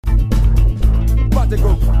to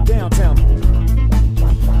go downtown.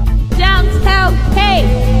 Downtown, hey!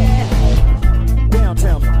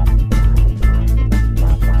 Downtown.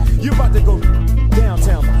 You about to go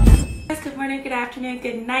downtown. Good morning, good afternoon,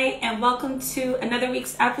 good night, and welcome to another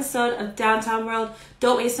week's episode of Downtown World.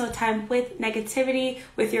 Don't waste no time with negativity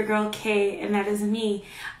with your girl Kay, and that is me.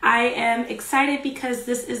 I am excited because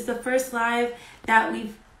this is the first live that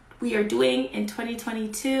we are doing in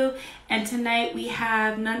 2022, and tonight we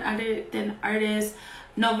have none other than artist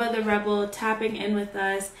Nova the Rebel tapping in with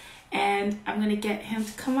us, and I'm gonna get him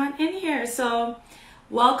to come on in here. So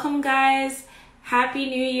welcome, guys. Happy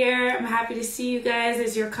New Year. I'm happy to see you guys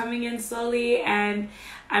as you're coming in slowly, and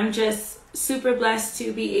I'm just super blessed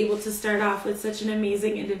to be able to start off with such an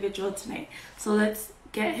amazing individual tonight. So let's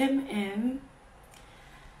get him in.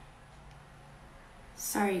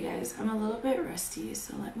 Sorry guys, I'm a little bit rusty,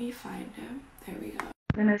 so let me find him. There we go.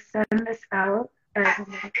 I'm gonna send this out as a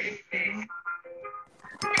thing.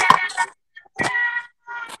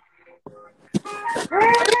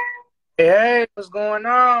 Hey, what's going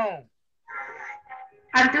on?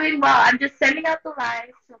 I'm doing well. I'm just sending out the live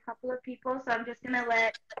to a couple of people, so I'm just gonna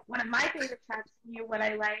let one of my favorite tracks hear what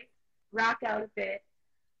I like, rock out a bit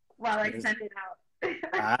while I send it out.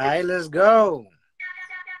 All right, let's go.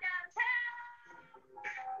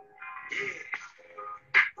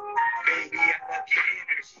 Baby, I love your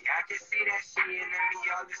energy. I can see that she into me.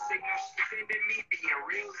 All the signals she sending me being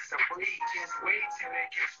real is a freak. Just wait till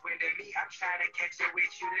it catch wind of me. I'm trying to catch up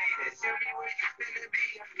with you later. Tell me where you finna be.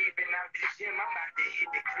 I'm leaving out the gym. I'm about to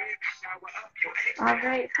hit the crib and shower up your ex. All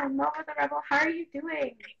right, so Nova the Rebel, how are you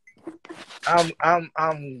doing?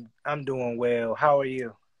 I'm doing well. How are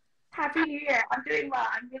you? Happy New Year. I'm doing well.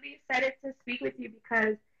 I'm really excited to speak with you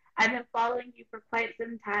because I've been following you for quite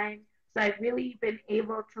some time. So I've really been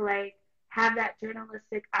able to have that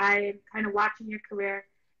journalistic eye and kind of watching your career.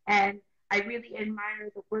 And I really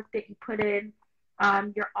admire the work that you put in.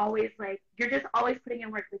 You're always you're just always putting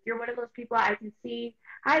in work. You're one of those people I can see.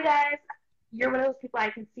 Hi guys. You're one of those people I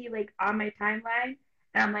can see on my timeline.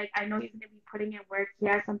 And I'm I know he's going to be putting in work. He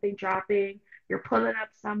has something dropping. You're pulling up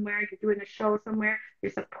somewhere. You're doing a show somewhere.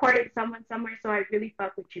 You're supporting someone somewhere. So I really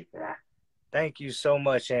fuck with you for that. Thank you so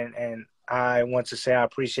much. And I want to say I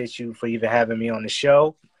appreciate you for even having me on the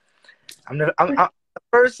show. I'm the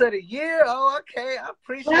first of the year. Oh, okay. I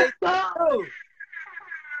appreciate you.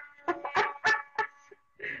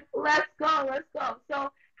 Let's go.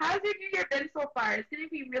 So how's your New Year been so far? It's going to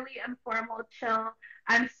be really informal, chill.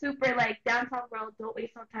 I'm super Downtown World, don't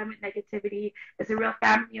waste no time with negativity. It's a real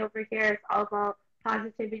family over here. It's all about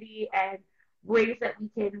positivity and ways that we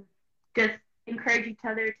can just encourage each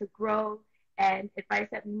other to grow and advice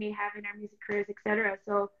that we may have in our music careers, etc.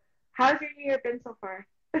 So how's your New Year been so far?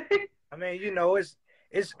 I mean,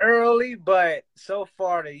 it's early, but so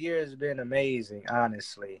far the year has been amazing,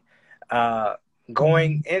 honestly.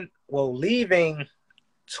 Leaving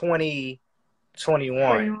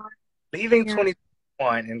 2021, leaving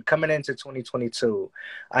 2021 and coming into 2022,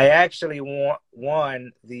 I actually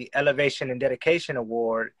won the Elevation and Dedication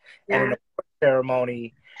Award at an award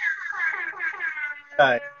ceremony.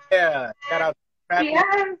 Shout out to Trappy.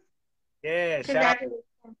 Yeah, shout out.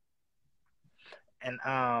 And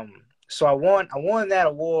so I won that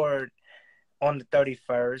award on the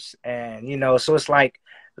 31st, and so it's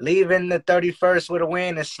leaving the 31st with a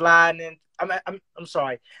win and sliding in. I'm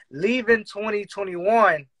sorry, leaving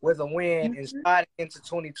 2021 with a win and sliding into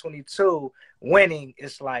 2022 winning.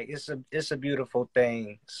 It's a beautiful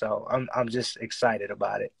thing. So I'm just excited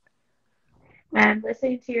about it. And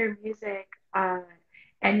listening to your music,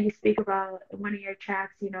 and you speak about one of your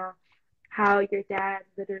tracks, how your dad,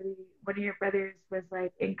 literally one of your brothers, was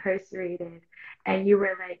incarcerated, and you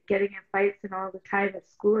were getting in fights and all the time at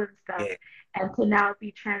school and stuff, and to now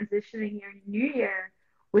be transitioning your New Year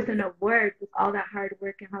with an award, with all that hard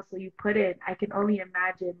work and hustle you put in. I can only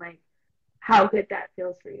imagine how good that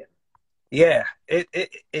feels for you. Yeah,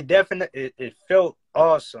 it definitely it felt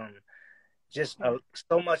awesome. Just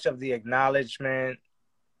so much of the acknowledgement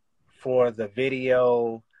for the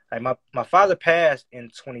video. My father passed in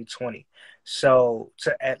 2020, so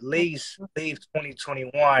to at least leave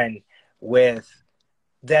 2021 with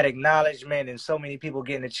that acknowledgement and so many people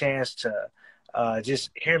getting a chance to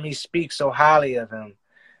just hear me speak so highly of him,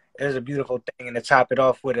 it was a beautiful thing. And to top it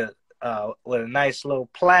off with a nice little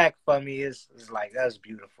plaque for me is that's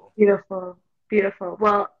beautiful. Beautiful.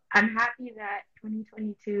 Well, I'm happy that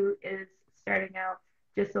 2022 is starting out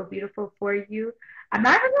just so beautiful for you. I'm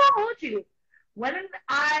not even gonna hold you.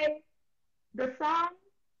 The song,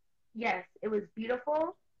 yes, it was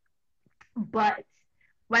beautiful, but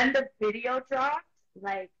when the video dropped,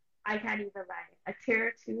 I can't even lie, a tear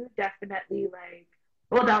or two definitely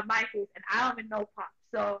rolled down my face, and I don't even know pop.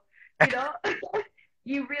 So, you know,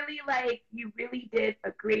 you really did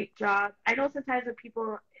a great job. I know sometimes when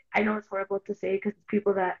people, I know it's horrible to say because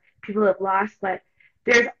people have lost, but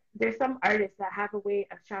there's some artists that have a way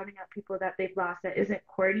of shouting out people that they've lost that isn't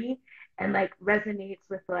corny and like resonates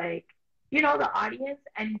with like, you know, the audience.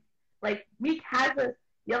 And like Meek has us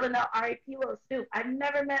yelling out R.I.P. Lil Snoop. I've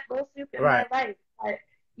never met Lil Snoop in Right. my life, but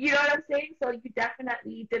you know what I'm saying? So you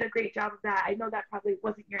definitely did a great job of that. I know that probably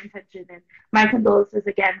wasn't your intention, and my condolences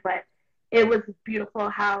again, but it was beautiful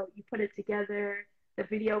how you put it together, the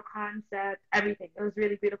video concept, everything. It was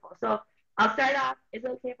really beautiful. So I'll start off. Is it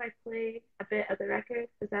okay if I play a bit of the record?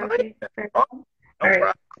 Is that okay? For Oh, everyone? no All right.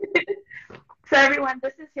 problem. So everyone,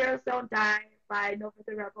 this is Heroes Don't Die by Nova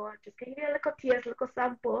the Rebel. I'm just gonna give you a little tears, a little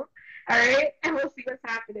sample. All right, and we'll see what's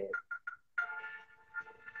happening.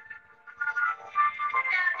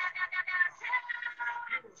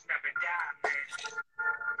 Heroes never die, man.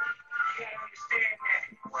 You gotta understand that.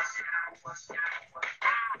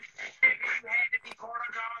 Baby, you had to be part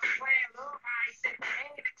of God's plan. Love how he said,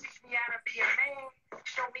 man, to teach me how to be a man.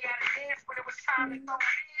 Show me how to dance when it was time to throw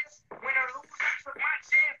hands. Win or lose, I took my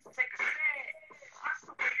chance to take a stand. My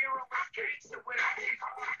superhero was gangster with a big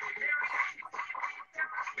heart.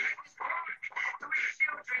 Three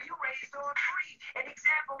children, you raised on three. An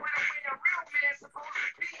example when a real man supposed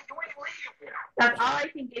to be. You ain't leaving. That's all I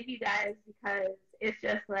can give you guys because it's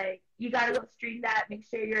just like you gotta go stream that. Make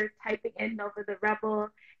sure you're typing in Nova the Rebel,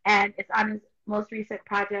 and it's on his most recent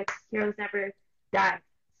project, Heroes Never Die.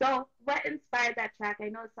 So, what inspired that track? I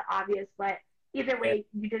know it's the obvious, but either way,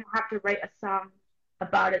 you didn't have to write a song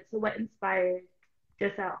about it. So, what inspired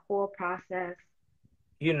just that whole process?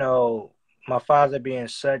 You know, my father being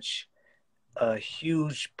such a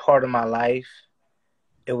huge part of my life,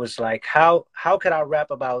 it was like how could I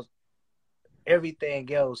rap about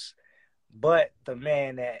everything else but the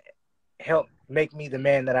man that helped make me the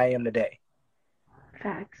man that I am today?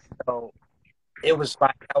 Facts. So it was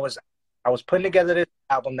like I was putting together this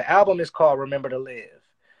album. The album is called Remember to Live.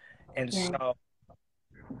 And Yeah. so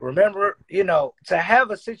remember, you know, to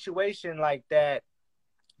have a situation like that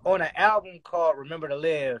on an album called Remember to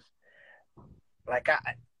Live, like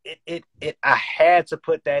I had to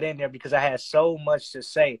put that in there because I had so much to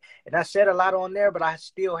say. And I said a lot on there, but I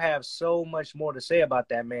still have so much more to say about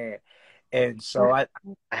that man. And so I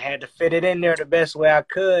had to fit it in there the best way I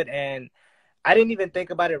could. And I didn't even think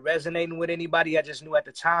about it resonating with anybody. I just knew at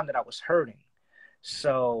the time that I was hurting.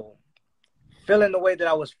 So feeling the way that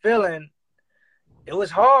I was feeling, it was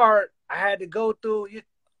hard. I had to go through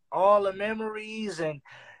all the memories and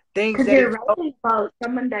things Because that you're writing about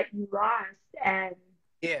someone that you lost, and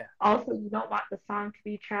yeah. also you don't want the song to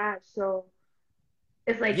be trash. So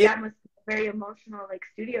it's like Yeah. that must be a very emotional like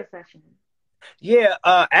studio session. Yeah,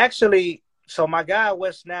 actually, so my guy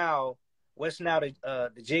West Now,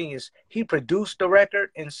 the genius, he produced the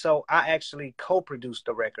record, and so I actually co-produced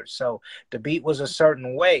the record. So the beat was a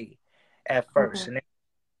certain way at first, Okay. and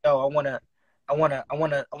then, I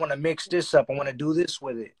wanna mix this up. I want to do this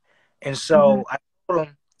with it, and so I told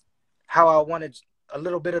him how I wanted a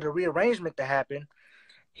little bit of the rearrangement to happen.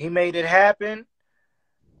 He made it happen,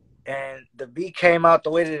 and the beat came out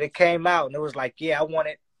the way that it came out, and it was like, yeah, I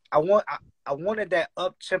wanted that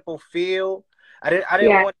up tempo feel. I didn't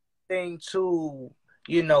Yeah. want anything too,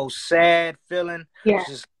 sad feeling. Yeah. It's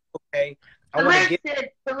just okay. The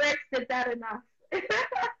lyrics did that enough.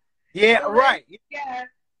 Yeah, The right.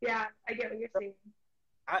 Yeah, I get what you're saying.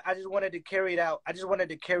 I just wanted to carry it out. I just wanted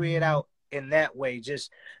to carry it out in that way.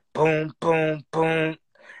 Just boom, boom, boom,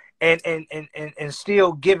 and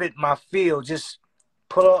still give it my feel. Just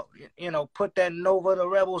put that Nova the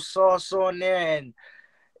Rebel sauce on there,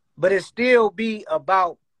 but it still be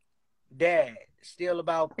about dad. It's still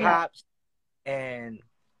about pops, and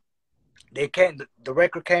the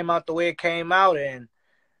record came out the way it came out, and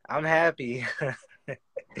I'm happy.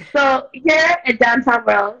 So here at Downtown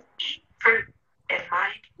World, Fruit and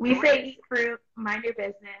mind. we say eat fruit, mind your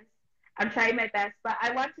business. I'm trying my best, but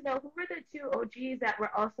I want to know who were the two OGs that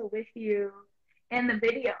were also with you in the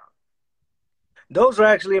video? Those are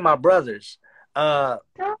actually my brothers. Yeah.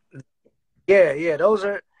 Those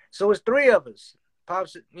are. So it's three of us.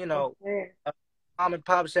 Pops, mom and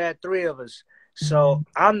pops had three of us. So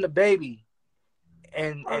I'm the baby,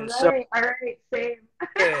 and all so right, same.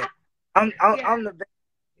 yeah, I'm the baby.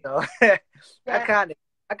 Yeah.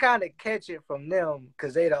 I kind of catch it from them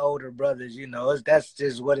because they the older brothers. That's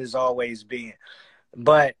just what it's always been.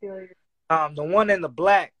 But the one in the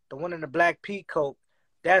black pea coat,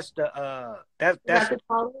 that's the that's the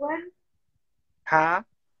taller one. Huh?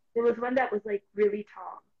 There was one that was like really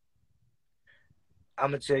tall. I'm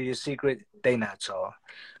gonna tell you a secret. They not tall.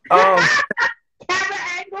 Um, Camera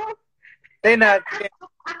angle. they not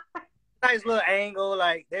nice little angle.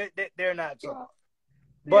 Like they're not tall.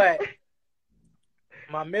 But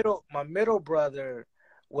my middle brother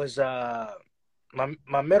was my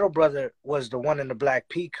middle brother was the one in the black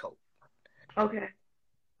pea coat. Okay.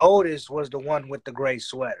 Otis was the one with the gray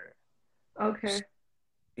sweater. Okay.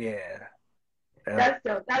 Yeah. That's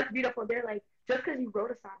dope. That's beautiful. They're like, just because you wrote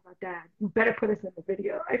a song about that, you better put us in the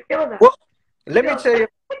video. I feel that. Well, let me tell you,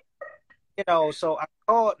 so I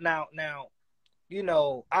called now,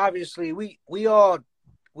 obviously we all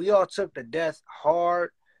took the death hard,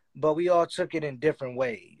 but we all took it in different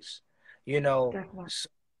ways. Definitely. So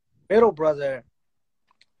middle brother,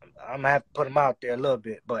 I'm gonna have to put him out there a little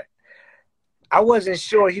bit, but I wasn't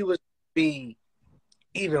sure he was be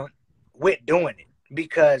even with doing it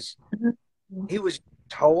because he was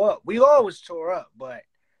tore up. We always tore up, but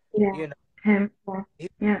Him. he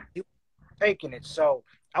was taking it. So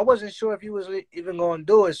I wasn't sure if he was even going to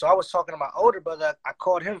do it. So I was talking to my older brother. I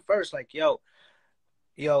called him first, like, yo,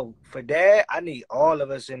 for Dad, I need all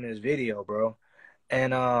of us in this video, bro.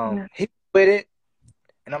 And he with it.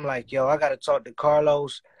 And I'm like, yo, I got to talk to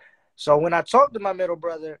Carlos. So when I talked to my middle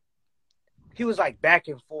brother, he was like back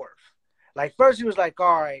and forth. Like first he was like,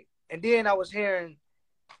 all right. And then I was hearing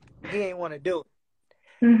he ain't want to do it.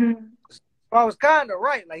 Mm-hmm. So I was kind of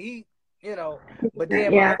right. Like but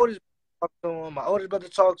then my oldest brother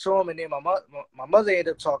talked to him, and then my mother ended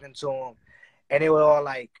up talking to him. And they were all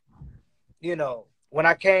like, when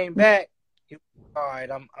I came back, he was, all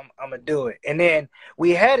right, I'm going to do it. And then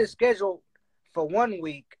we had it scheduled for 1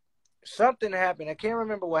 week. Something happened. I can't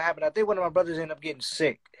remember what happened. I think one of my brothers ended up getting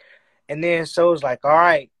sick. And then so it was like, all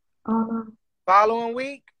right, following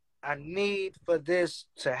week, I need for this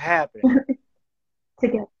to happen.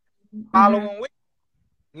 Together. Following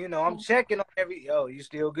week, I'm checking on you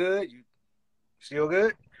still good? You still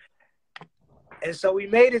good? And so we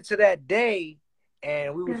made it to that day,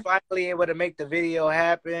 and we were finally able to make the video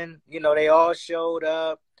happen. They all showed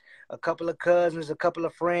up. A couple of cousins, a couple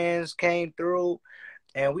of friends came through,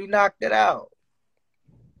 and we knocked it out.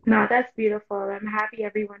 No, that's beautiful. I'm happy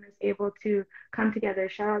everyone was able to come together.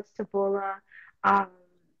 Shout outs to Bola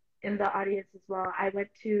in the audience as well. I went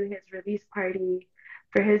to his release party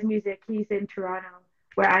for his music. He's in Toronto,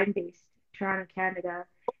 where I'm based, Toronto, Canada.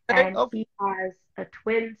 And he has a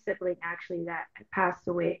twin sibling, actually, that passed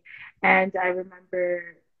away. And I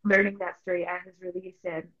remember learning that story at his release.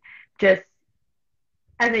 And just,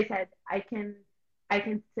 as I said, I can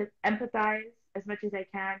empathize as much as I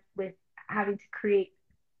can with having to create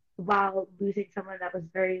while losing someone that was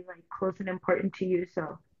very close and important to you.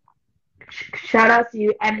 So shout out to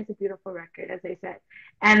you, and it's a beautiful record, as I said,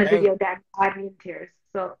 and the video that had me in tears.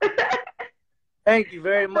 So thank you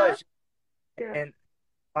very much, and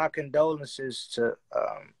my condolences to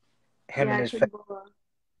him and his family.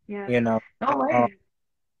 No way.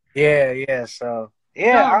 Yeah. So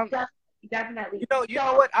yeah, no, definitely. You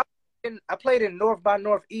know what? I played in North by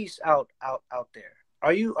Northeast out there.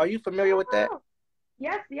 Are you familiar with that?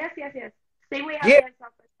 Yes. Same way how they have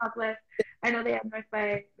South by Southwest. I know they have North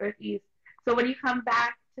by Northeast. So when you come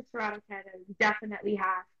back to Toronto, Canada, you definitely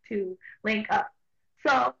have to link up.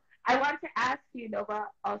 So I want to ask you, Nova,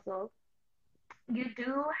 also, you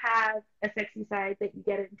do have a sexy side that you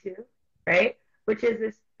get into, right? Which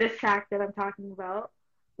is this track that I'm talking about,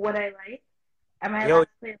 What I Like. Am I allowed to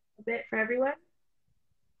play a little bit for everyone?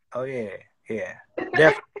 Oh, yeah.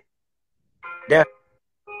 Definitely.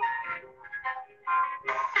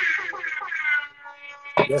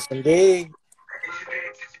 Yes, indeed.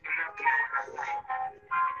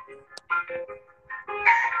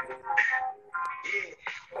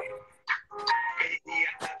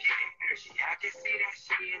 I can see that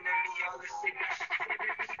she into me, all the signals she sending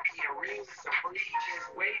me being real as a breeze.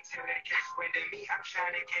 Just wait till they catch wind of me. I'm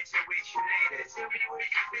trying to catch it with you later. Tell me where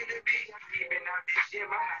you finna be. I'm leaving out the gym.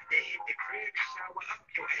 I'm out to hit the crib and shower up.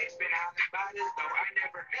 Your ex been hollering about us, though I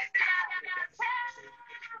never met that.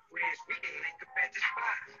 Friends, we can link up at the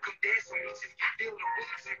spot. Come dance with me till you feel the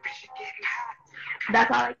room temperature getting hot.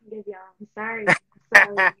 That's all I can give y'all. I'm sorry.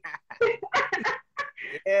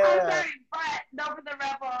 Yeah. I'm sorry, but Nova the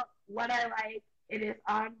Rebel, What I Like, it is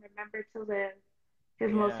on Remember to Live,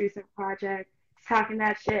 his most recent project. He's talking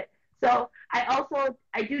that shit. So I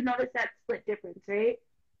do notice that split difference, right?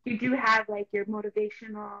 You do have your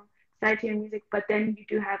motivational side to your music, but then you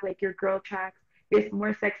do have your girl tracks, your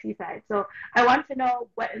more sexy side. So I want to know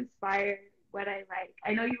what inspired What I Like.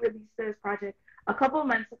 I know you released this project a couple of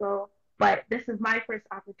months ago, but this is my first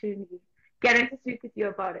opportunity getting to speak with you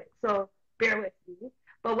about it. So bear with me.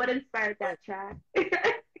 But what inspired that track?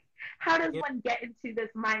 How does Yeah, one get into this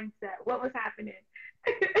mindset? What was happening?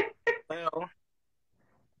 well,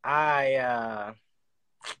 I uh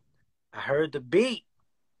I heard the beat,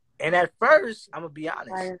 and at first, I'm gonna be honest,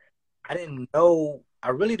 Fire. I didn't know. I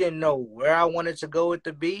really didn't know where I wanted to go with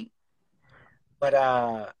the beat, but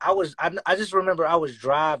I just remember I was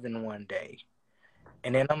driving one day,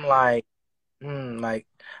 and then I'm like, like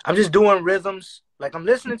I'm just doing rhythms, like I'm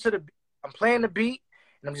listening to the, I'm playing the beat,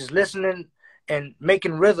 and I'm just listening and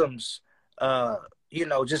making rhythms, uh,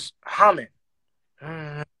 just humming.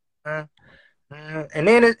 Mm, mm, And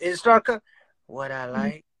then it started what I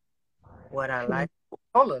like, what I like.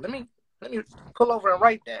 Hold on, let me pull over and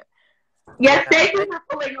write that. Yes, What I thank you like, for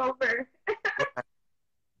pulling over. what I,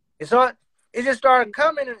 it's all, it just started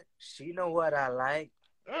coming, and she know what I like.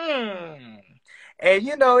 Mm. And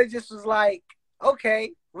it just was like,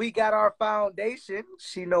 okay, we got our foundation.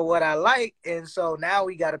 She know what I like, and so now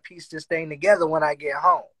we got to piece this thing together when I get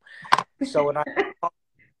home. So when I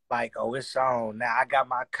like, oh, it's on now. I got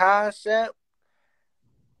my concept.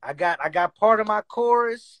 I got part of my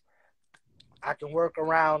chorus. I can work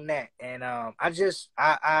around that, and I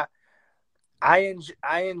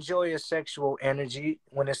enjoy a sexual energy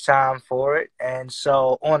when it's time for it, and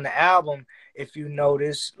so on the album, if you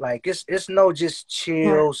notice, like it's no just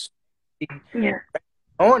Yeah. chill Yeah.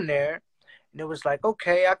 on there. And it was like,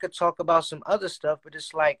 okay, I could talk about some other stuff, but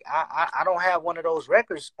it's like I don't have one of those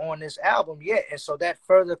records on this album yet, and so that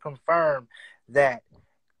further confirmed that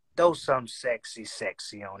those some sexy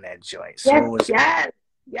on that joint. So Yes, it was yes,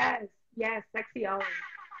 yes, yes, sexy always.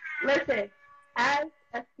 Listen, as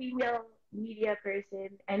a female media person,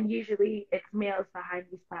 and usually it's males behind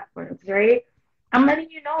these platforms, right? I'm letting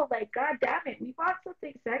you know, like, god damn it, we want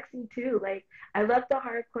something sexy too. Like, I love the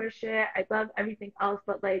hardcore shit, I love everything else,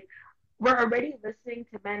 but like, we're already listening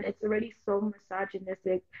to men. It's already so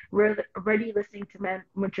misogynistic. We're already listening to men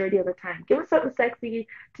majority of the time. Give us something sexy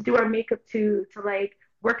to do our makeup to like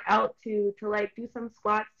work out to like do some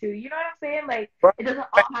squats to. You know what I'm saying? Like right, it doesn't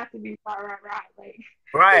all have to be rah rah rah. Like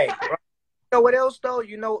right. Right. You know what else though?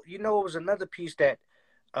 It was another piece that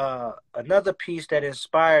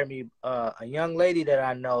inspired me. A young lady that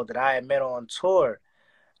I know that I had met on tour.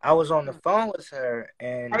 I was on the phone with her, are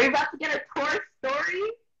and we about to get a tour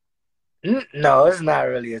story? no, it's not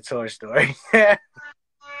really a tour story.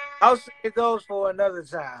 I'll save those for another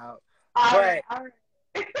time. All right, But all right.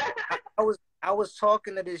 I was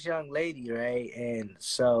talking to this young lady, right? And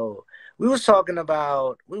so we was talking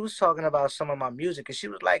about some of my music, and she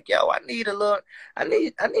was like, "Yo, I need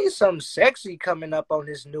something sexy coming up on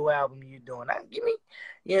this new album you doing. Give me,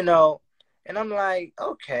 you know." And I'm like,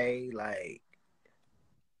 "Okay, like,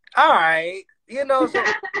 all right, So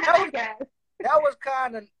that was Yes.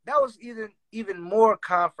 even more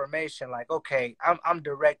confirmation. Like, okay, I'm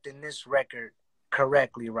directing this record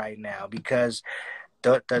correctly right now because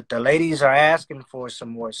the ladies are asking for some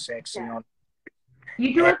more sexy Yeah. on.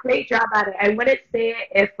 You do And a great job at it. I wouldn't say it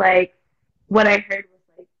if like what I heard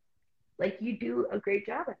was like you do a great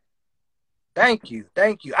job at thank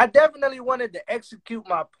you. I definitely wanted to execute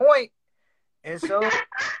my point, and so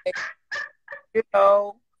it. you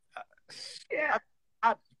know, Yeah.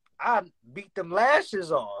 I I, I beat them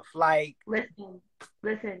lashes off. Like, Listen,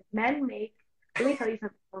 listen. Men make. Let me tell you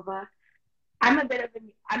something, Nova. I'm a bit of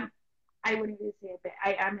a. I wouldn't even say a bit.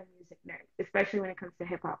 I am a music nerd, especially when it comes to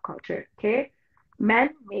hip hop culture. Okay, men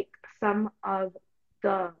make some of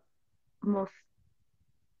the most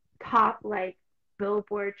top like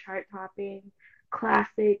Billboard chart topping,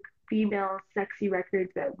 classic female sexy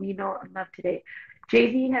records that we know and love today.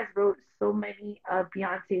 Jay Z has wrote so many of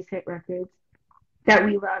Beyonce's hit records that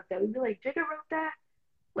we love that we'd be like, Jigga wrote that?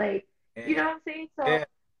 Like, you know yeah, what I'm saying? So yeah.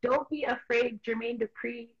 don't be afraid, Jermaine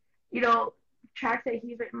Dupri, you know, tracks that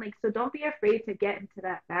he's written, like, so don't be afraid to get into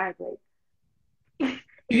that bag. Like,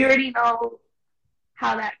 you Yeah. already know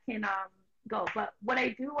how that can go. But what I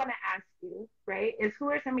do want to ask you, right, is who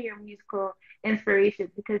are some of your musical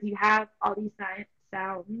inspirations? Because you have all these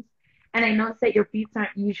sounds, and I notice that your beats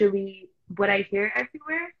aren't usually what I hear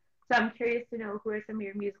everywhere. So I'm curious to know who are some of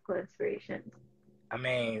your musical inspirations. I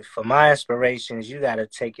mean, for my inspirations, you gotta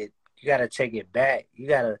take it. You gotta take it back. You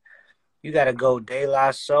gotta go De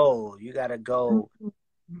La Soul. You gotta go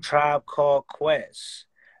Tribe Called Quest.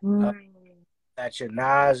 Uh, Mm. got your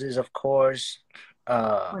Nas's, of course.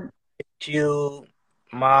 Uh, Q,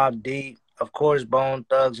 Mob Deep, of course, Bone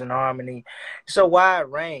Thugs and Harmony. It's a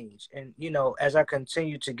wide range, and as I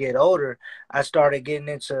continue to get older, I started getting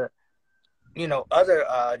into other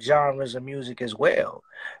genres of music as well.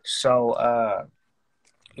 So I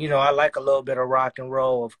like a little bit of rock and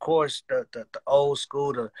roll. Of course, the old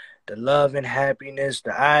school, the Love and Happiness,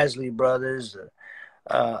 the Isley Brothers,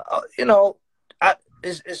 You know,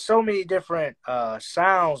 it's so many different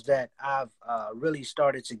sounds that I've really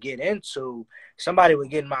started to get into. Somebody would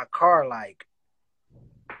get in my car like,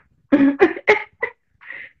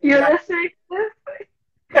 You're like listening to this?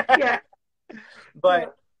 Yeah. Yeah.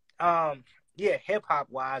 but yeah, hip hop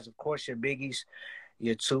wise, of course, your Biggies,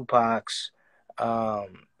 your Tupacs,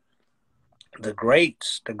 um, the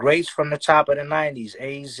greats from the top of the '90s,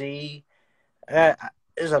 AZ.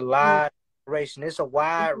 There's a lot of generation. It's a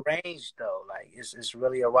wide range though. Like it's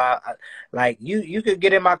really a wide. Like you could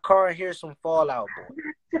get in my car and hear some Fallout Boy.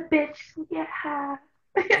 The bitch get high.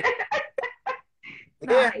 Yeah,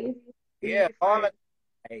 Nah, easy. yeah. Easy All fine. of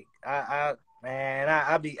like I man,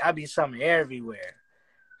 I be something everywhere.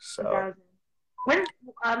 So 2000. When,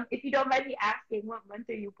 if you don't mind me asking, what month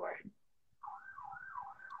are you born?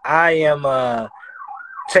 I am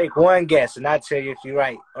take one guess and I'll tell you if you're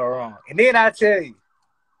right or wrong. And then I'll tell you.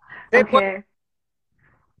 Take one, Okay.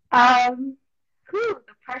 The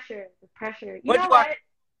pressure, the pressure. You what know do I what?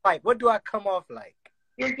 like? What do I come off like?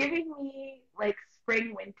 You're giving me like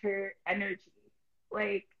spring winter energy.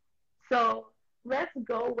 Like, so let's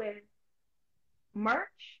go with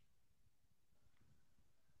March.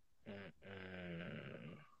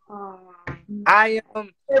 Mm-mm. Um, I am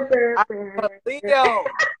a I'm a Leo.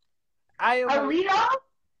 I am a Leo?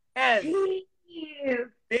 yes, Jeez.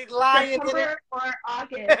 big lion in it. September or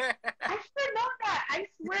August. I should have known that. I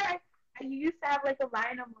swear I used to have like a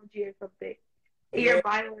lion emoji or something. In Yeah, your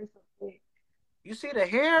bio or something. you see the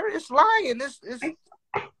hair? It's lion. It's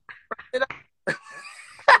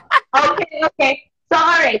Okay, okay. So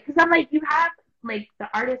all right, because I'm like, you have like the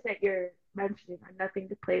artists that you're mentioning are nothing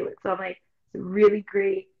to play with. So I'm like, it's a really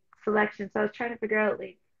great selection. So I was trying to figure out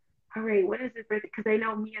like, all right, what is it for? Because I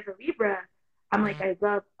know me as a Libra, I'm like, I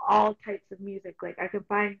love all types of music. Like I can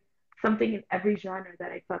find something in every genre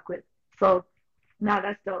that I fuck with. So no,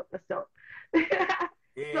 that's dope. That's dope.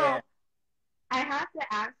 yeah. So I have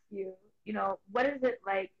to ask you, what is it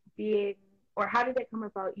like being, or how did it come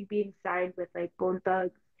about you being signed with like Bone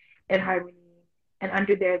Thugs and Harmony and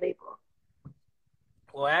under their label?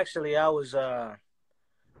 Well, actually, I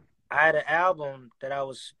had an album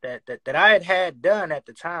that that I had done at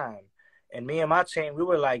the time, and me and my team we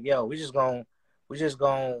were like, yo, we just gonna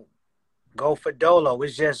go for Dolo.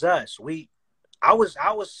 It's just us. I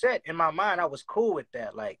was set in my mind. I was cool with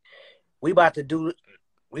that. Like we about to do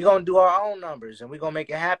we gonna do our own numbers and we gonna make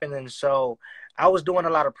it happen. And so I was doing a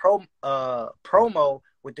lot of promo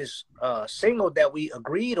with this single that we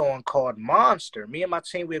agreed on called Monster. Me and my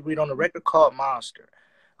team we agreed on a record called Monster.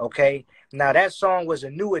 Okay. Now that song was a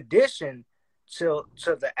new addition to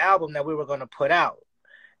the album that we were gonna put out.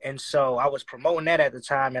 And so I was promoting that at the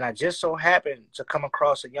time, and I just so happened to come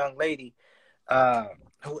across a young lady uh,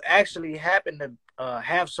 who actually happened to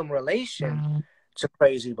have some relation to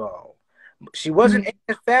Crazy Bone. She wasn't in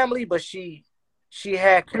his family, but she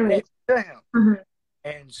had connected to him, Mm-hmm.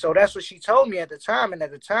 and so that's what she told me at the time. And at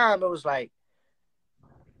the time, it was like,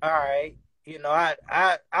 all right,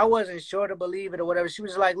 I wasn't sure to believe it or whatever. She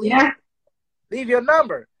was like, Yeah. leave your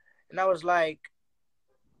number, and I was like,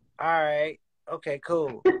 all right, okay,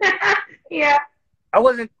 cool. Yeah. I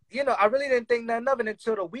wasn't, I really didn't think nothing of it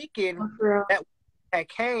until the weekend Girl. that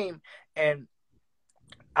came, and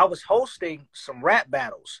I was hosting some rap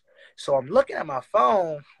battles. So I'm looking at my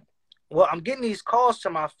phone. Well, I'm getting these calls to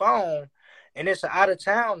my phone, and it's an out of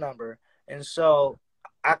town number, and so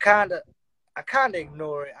I kind of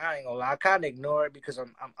ignore it. I ain't gonna lie, I kind of ignore it because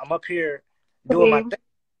I'm up here doing my thing,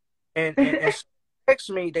 and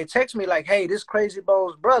they text me like, hey, this Crazy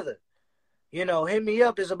Bones brother, hit me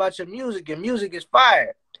up. It's about your music. Your music is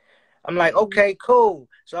fire. I'm like, okay, cool.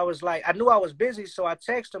 So I was like, I knew I was busy, so I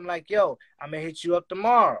texted him like, yo, I'm gonna hit you up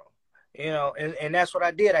tomorrow. And that's what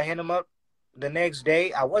I did. I hit him up the next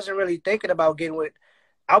day. I wasn't really thinking about getting with.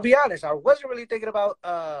 I'll be honest, I wasn't really thinking about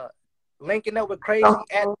linking up with Crazy.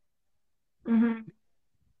 Mm-hmm.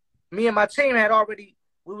 Me and my team had already.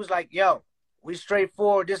 We was like, yo, we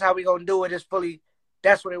straightforward. This is how we gonna do it. It's fully.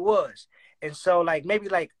 That's what it was. And so like maybe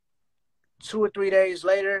like 2 or 3 days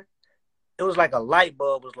later, it was like a light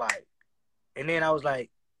bulb was like, and then I was like,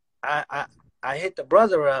 I hit the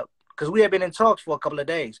brother up because we had been in talks for a couple of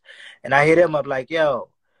days, and I hit him up like, yo,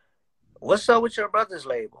 what's up with your brother's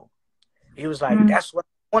label? He was like, that's what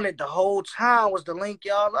I wanted the whole time was to link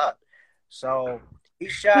y'all up. So he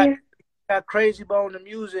shot Crazy Bone the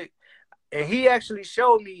music, and he actually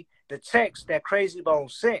showed me the text that Crazy Bone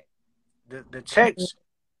sent. The text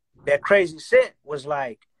that Crazy sent was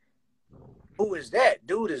like, who is that?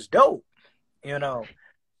 Dude is dope,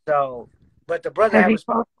 So, but the brother was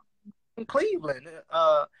in Cleveland.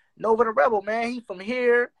 Nova the Rebel, man. He from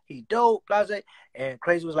here. He dope. Blah, blah. And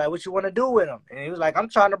Crazy was like, what you want to do with him? And he was like, I'm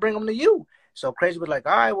trying to bring him to you. So Crazy was like,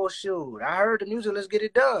 all right, well, shoot. I heard the music. Let's get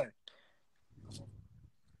it done.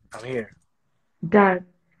 I'm here. Done.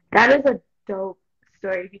 That is a dope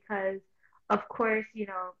story because, of course, you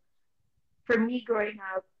know, for me growing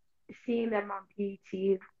up, seeing them on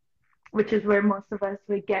BET, which is where most of us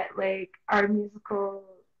would get like our musical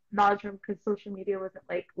knowledge from because social media wasn't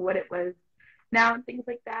like what it was now and things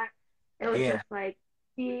like that. It was Yeah. just like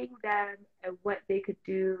seeing them and what they could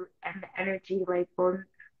do and the energy like Bone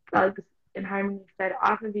Thugs and Harmony fed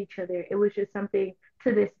off of each other. It was just something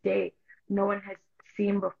to this day no one has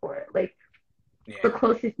seen before. Like the Yeah.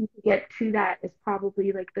 closest you could get to that is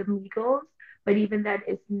probably like the Migos, but even that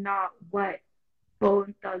is not what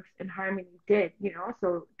Bone Thugs and Harmony did, you know.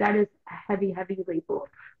 So that is a heavy, heavy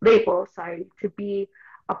label, sorry, to be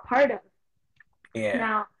a part of. Yeah.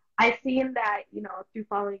 Now, I've seen that, you know, through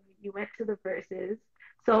following you went to the verses.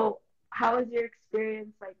 So how was your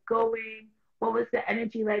experience like going? What was the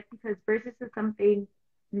energy like? Because verses is something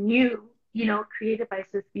new, you know, created by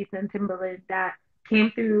Swiss Beats and Timbaland that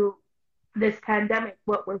came through this pandemic,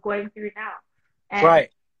 what we're going through now. And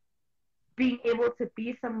Right. being able to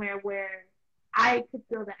be somewhere where I could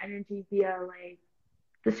feel the energy via like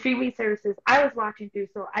the streaming services I was watching through.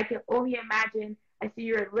 So I can only imagine. I see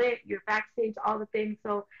you're lit, you're backstage, all the things.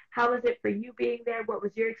 So how was it for you being there? What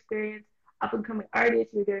was your experience? Up and coming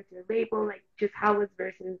artist, you're there to your label. Like just how was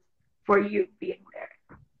Versus for you being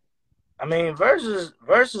there? I mean, Versus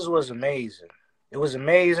was amazing. It was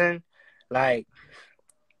amazing. Like,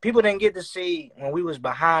 people didn't get to see when we was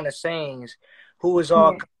behind the scenes who was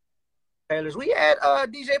all trailers. We had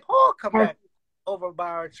DJ Paul come back over by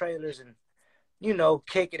our trailers and, you know,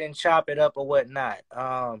 kick it and chop it up or whatnot.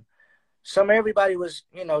 Everybody was,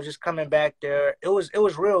 you know, just coming back there. It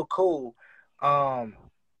was real cool.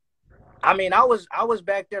 I mean, I was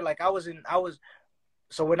back there like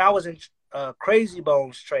so when I was in Crazy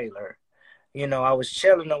Bones trailer, you know, I was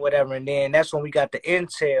chilling or whatever, and then that's when we got the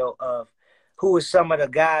intel of who was some of the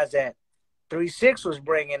guys that 3-6 was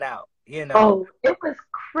bringing out, you know. Oh, it was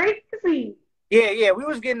crazy. Yeah, we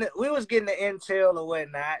was getting the intel or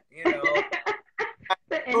whatnot, you know.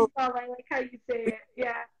 The intel, I like how you say it.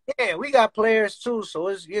 Yeah. Yeah, we got players too, so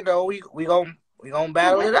it's, you know, we gonna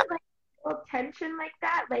battle it out. Like, tension like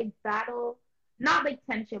that, like battle, not like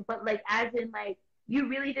tension, but like as in like you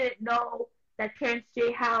really didn't know that Terrence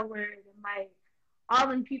J. Howard and like all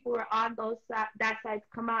them people were on that side to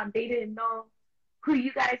come out, and they didn't know who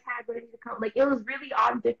you guys had ready to come. Like it was really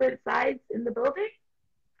on different sides in the building.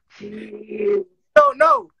 Jeez.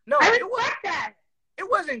 No. I respect that. It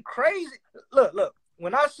wasn't crazy. Look.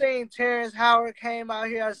 When I seen Terrence Howard came out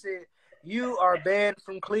here, I said, "You are banned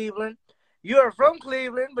from Cleveland. You are from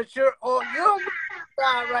Cleveland, but you're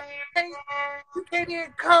right. You can't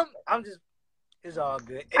even come." It's all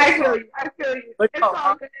good. I feel you. But it's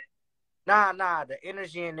all good. Nah. The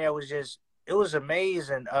energy in there was it was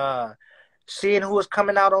amazing. Seeing who was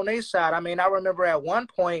coming out on their side. I mean, I remember at one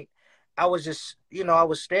point, I was just, you know, I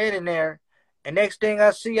was standing there, and next thing I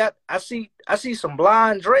see some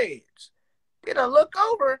blonde dreads. Then I look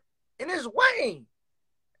over, and it's Wayne.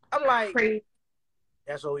 I'm like, crazy.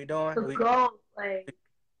 That's what we doing? We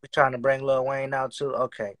trying to bring Lil Wayne out too?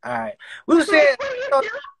 Okay, all right. We were saying,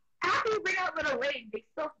 after you bring out Lil Wayne, they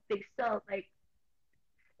still like.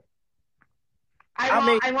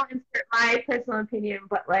 I won't insert my personal opinion,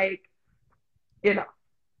 but like, you know.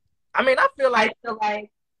 I mean, I feel like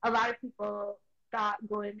a lot of people thought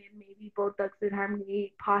going in maybe Bone Thugs and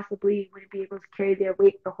Harmony possibly wouldn't be able to carry their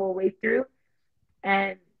weight the whole way through.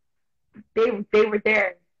 And they were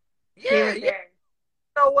there. Yeah. You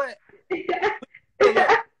know what?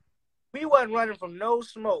 We wasn't running from no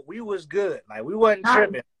smoke. We was good. Like, we wasn't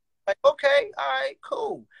tripping. Like, okay, all right,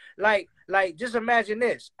 cool. Like just imagine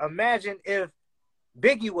this. Imagine if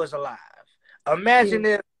Biggie was alive. Imagine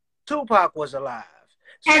if Tupac was alive.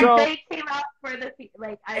 And so, they came out for the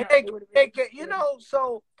like. You know,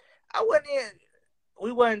 so I went in.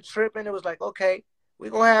 We wasn't tripping. It was like, okay, we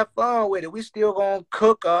gonna have fun with it. We still gonna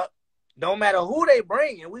cook up. No matter who they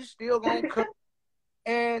bring in, we still gonna cook.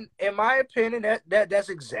 And in my opinion, that's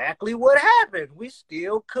exactly what happened. We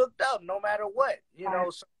still cooked up, no matter what. You know,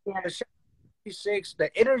 so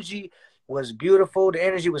the energy was beautiful. The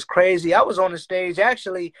energy was crazy. I was on the stage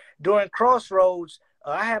actually during Crossroads.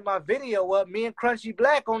 I had my video up, me and Crunchy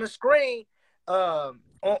Black on the screen, on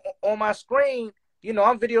my screen. You know,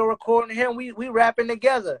 I'm video recording him. We rapping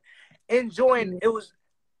together, enjoying. It was,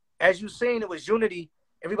 as you seen, it was unity.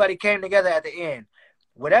 Everybody came together at the end.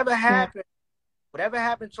 Whatever happened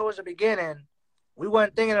towards the beginning, we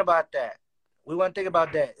weren't thinking about that. We want to think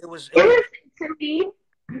about that. It It was was to me.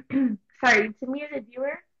 Sorry, to me as a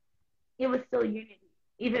viewer, it was still unity,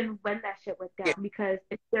 even when that shit went yeah, down. Because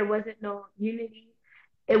if there wasn't no unity,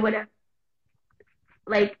 it would have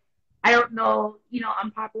like I don't know,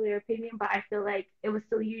 unpopular opinion, but I feel like it was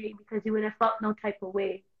still unity because you would have felt no type of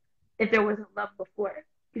way if there wasn't love before.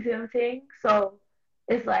 You see what I'm saying? So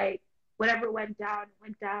it's like whatever went down.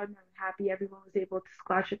 I'm happy everyone was able to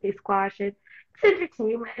squash what they squash it. It's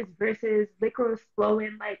entertainment. It's versus liquor is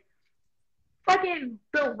flowing like fucking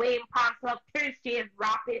Bill Wayne pops up, Terrence James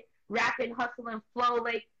rapping, hustle and flow,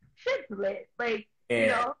 like shit's lit. Like,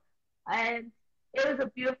 yeah. and it was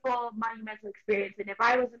a beautiful monumental experience. And if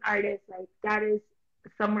I was an artist, like that is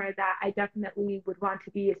somewhere that I definitely would want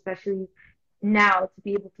to be, especially now to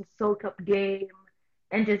be able to soak up game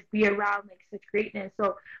and just be around like such greatness.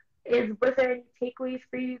 So was there any takeaways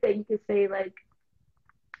for you that you could say like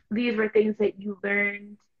these were things that you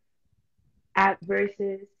learned at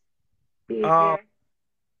versus being Um, there?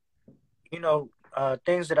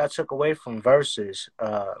 things that I took away from Versus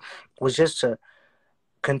was just to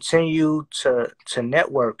continue to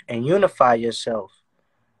network and unify yourself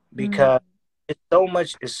Mm, because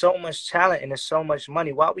it's so much talent and it's so much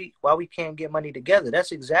money. Why we can't get money together?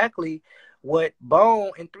 That's exactly what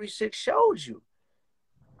Bone and 3 6 showed you.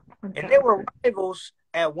 And they were 1,000. rivals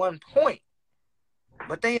at one point,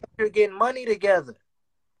 but they are getting money together.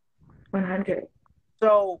 100.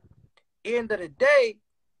 So end of the day,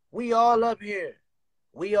 we all up here.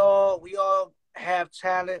 We all have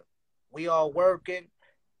talent. We all working,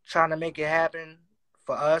 trying to make it happen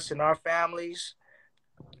for us and our families.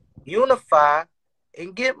 Unify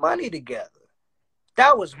and get money together.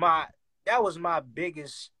 That was my that was my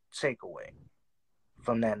biggest takeaway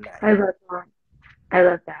from that night. I love that. I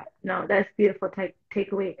love that. No, that's beautiful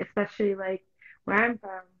takeaway, especially like where I'm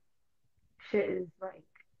from, shit is like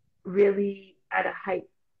really at a height,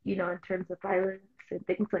 in terms of violence and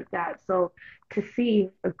things like that. So to see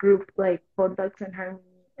a group like Bone Thugs and Harmony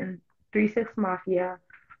and 3 6 Mafia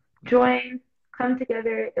join, come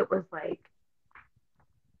together, it was like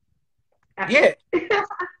Yeah, epic.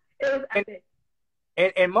 It was and, epic.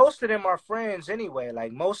 and most of them are friends anyway.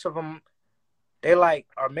 Like most of them, they like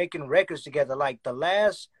are making records together. Like the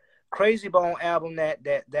last Crazy Bone album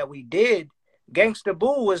that we did, Gangsta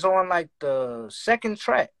Boo was on like the second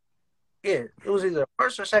track. Yeah, it was either the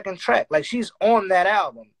first or second track. Like she's on that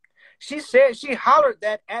album. She said she hollered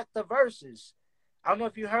that at the verses. I don't know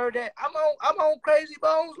if you heard that. I'm on Crazy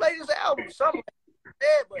Bones' latest album. Something like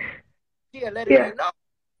that, but she had let it Yeah. be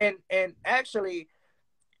known. And actually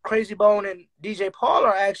Crazy Bone and DJ Paul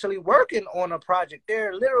are actually working on a project.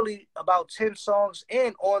 They're literally about 10 songs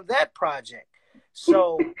in on that project.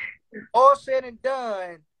 So all said and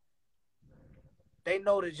done, they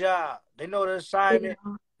know the job. They know the assignment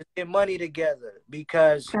Yeah. to get money together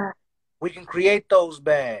because Yeah. we can create those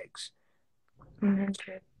bags.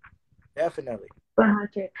 100. Definitely.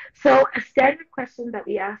 100. So a standard question that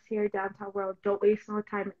we ask here at Downtown World, don't waste no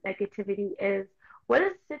time with negativity, is what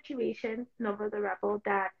is a situation, Nova the Rebel,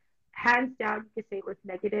 that hands down you could say was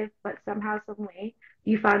negative, but somehow, some way,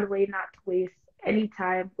 you found a way not to waste any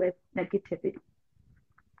time with negativity?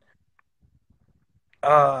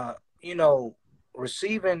 Uh, you know,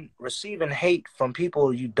 receiving hate from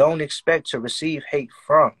people you don't expect to receive hate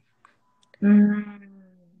from. Mm,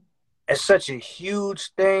 It's such a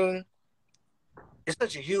huge thing. It's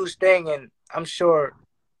such a huge thing, and I'm sure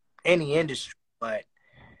any industry, but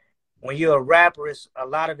when you're a rapper, it's a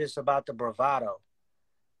lot of it's about the bravado.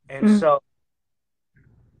 And mm, so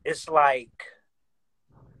it's like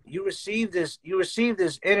you receive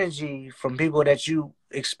this energy from people that you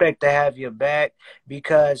expect to have your back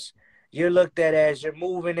because you're looked at as you're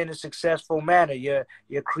moving in a successful manner. You're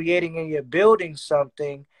creating and you're building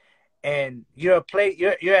something and you're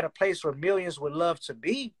at a place where millions would love to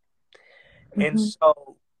be. And mhm,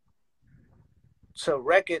 so to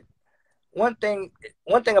record one thing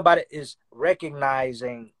about it is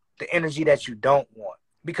recognizing the energy that you don't want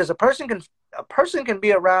because a person can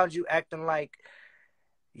be around you acting like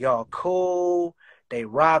y'all cool, they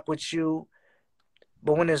rock with you,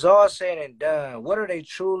 but when it's all said and done, what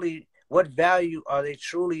value are they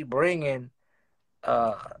truly bringing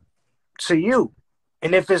uh to you?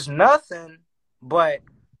 And if it's nothing but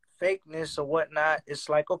fakeness or whatnot, it's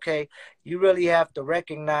like okay, you really have to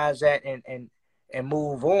recognize that and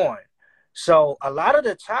move on. So a lot of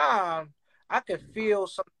the time, I could feel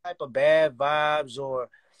some type of bad vibes or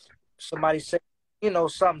somebody say,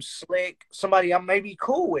 something slick. Somebody I may be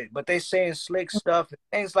cool with, but they saying slick stuff and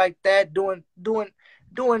things like that, doing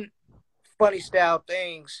funny style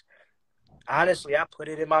things. Honestly, I put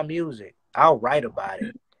it in my music. I'll write about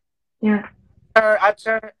it. yeah. I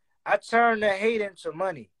turn I turn the hate into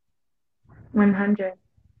money. 100.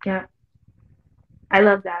 Yeah, I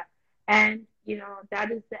love that. And,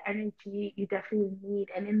 that is the energy you definitely need.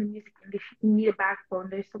 And in the music industry, you need a backbone.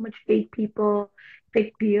 There's so much fake people,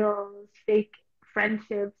 fake deals, fake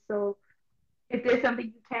friendships. So if there's something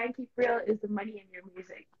you can keep real, is the money in your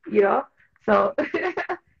music. So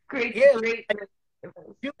great, Yeah, great. like,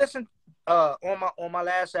 you listen on my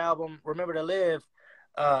last album, Remember to Live,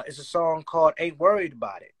 it's a song called Ain't Worried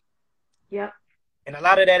About It. Yep. And a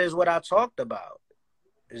lot of that is what I talked about.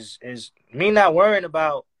 Is me not worrying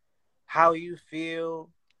about how you feel,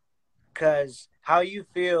 because how you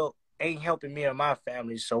feel ain't helping me or my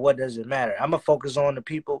family. So what does it matter? I'm gonna focus on the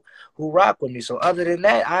people who rock with me. So other than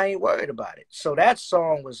that, I ain't worried about it. So that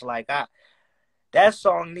song was like that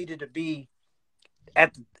song needed to be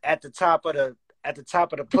at the top of the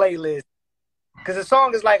playlist. Because the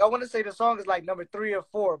song is like, I want to say the song is like number 3 or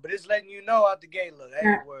 4, but it's letting you know out the gate, look,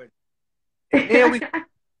 I ain't worried. And then we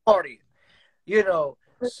party,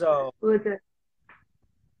 so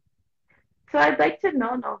So I'd like to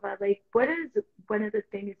know, Nova, like, what is one of the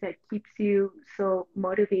things that keeps you so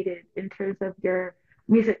motivated in terms of your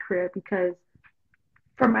music career? Because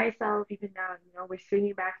for myself, even now, we're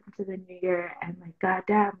swinging back into the new year, and like,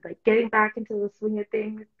 goddamn, like getting back into the swing of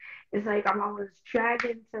things is like I'm always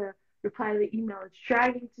dragging to reply to the emails,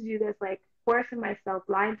 dragging to do this, like forcing myself,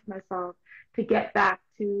 lying to myself to get back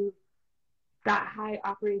to that high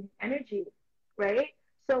operating energy, right?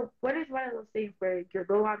 So what is one of those things where you're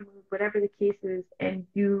low on mood, whatever the case is, and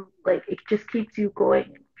you like it just keeps you going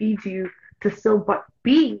and feeds you to still but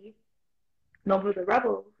be Nova the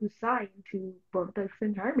Rebel who signed to Bone Thugs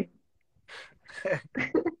and Harmony? the,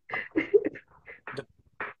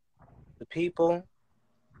 the people,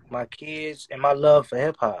 my kids, and my love for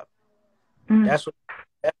hip hop. Mm. That's what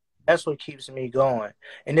that's what keeps me going,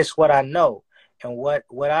 and it's what I know. And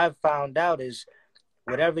what I've found out is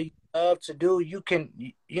whatever you love to do, you can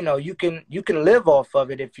live off of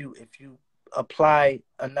it if you apply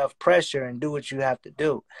enough pressure and do what you have to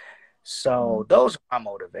do. So those are my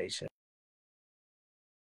motivations.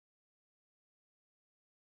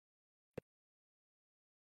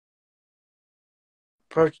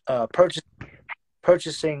 Purchase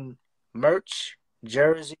purchasing merch,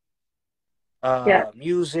 jersey, Yeah.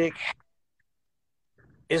 music.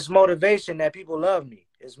 It's motivation that people love me.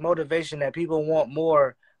 It's motivation that people want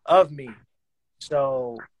more of me.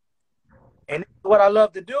 So, and it's what I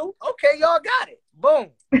love to do. Okay, y'all got it.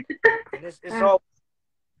 Boom. And it's all.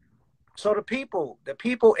 So the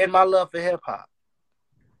people in my love for hip hop.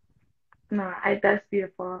 No, that's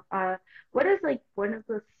beautiful. What is like one of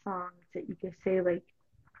the songs that you can say like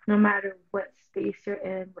no matter what space you're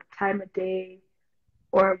in, what time of day,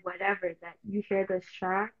 or whatever, that you hear this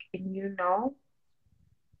track and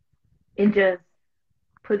it just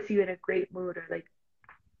puts you in a great mood, or like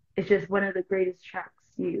it's just one of the greatest tracks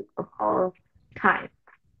you of all time.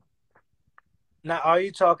 Now, are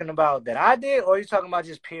you talking about that I did, or are you talking about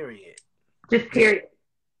just period? Just Just period.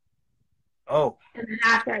 oh, And then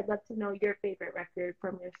after, I'd love to know your favorite record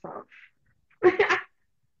from yourself.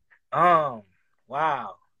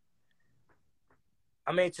 wow.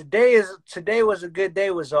 I mean, today was a good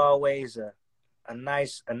day. Was always a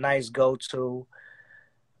nice go to,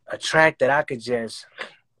 a track that I could just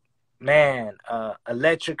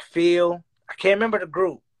Electric Feel. I can't remember the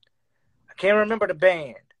group. I can't remember the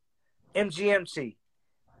band. MGMT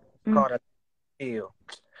Mm. called a Feel.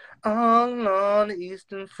 All on the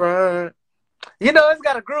Eastern Front. It's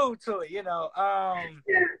got a groove to it.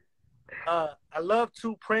 I love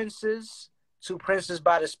Two Princes. Two Princes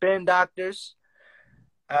by the Spin Doctors.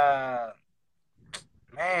 Uh,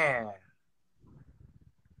 man.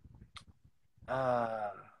 Uh,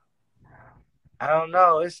 I don't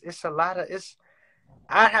know. It's a lot of it's.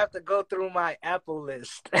 I'd have to go through my Apple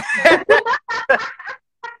list. I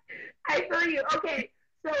feel you. Okay,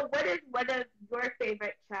 so what is one of your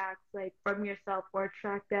favorite tracks, like from yourself, or a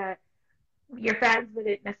track that your fans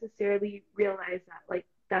wouldn't necessarily realize that, like,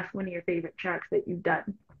 that's one of your favorite tracks that you've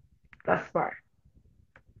done thus far?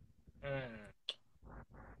 Hmm.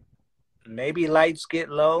 Maybe Lights Get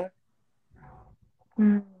Low.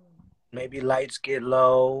 Mm. Maybe Lights Get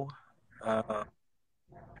Low. Uh,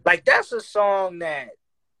 like that's a song that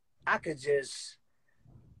I could just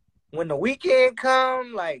when the weekend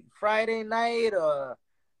come, like Friday night or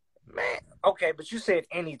man. Okay, but you said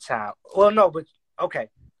anytime. Well, no, but okay,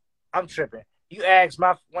 I'm tripping. You asked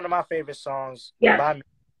my one of my favorite songs Yeah, by me.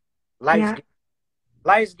 Lights yeah. Get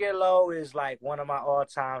Lights Get Low is like one of my all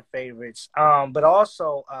time favorites. But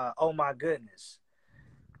also Oh My Goodness.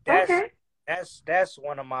 That's Okay. that's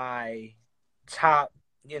one of my top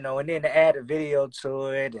and then to add a video to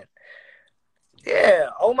it, and yeah,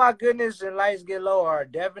 oh my goodness, and Lights Get Low are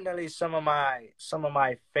definitely some of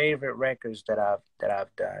my favorite records that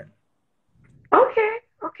I've done. Okay,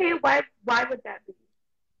 okay. Why would that be?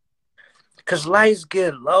 Cause Lights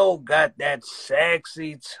Get Low got that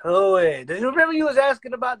sexy to it. Do you remember you was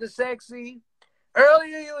asking about the sexy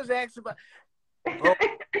earlier? You was asking about, bro,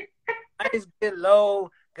 Lights Get Low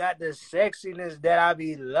got the sexiness that I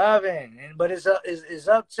be loving, but it's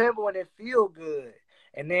up tempo and it feel good.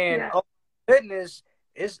 And then Yeah. oh goodness,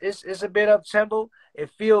 it's a bit up tempo. It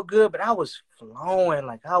feel good, but I was flowing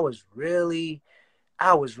like I was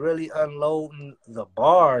really unloading the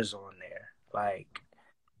bars on there. Like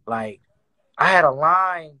I had a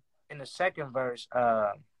line in the second verse.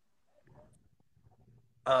 Uh,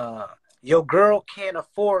 your girl can't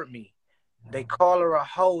afford me. They call her a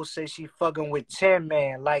hoe, say she fucking with 10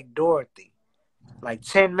 man like Dorothy. Like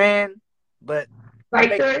 10 man, but I Right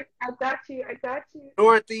make there. I got you. I got you.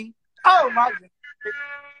 Dorothy. Oh my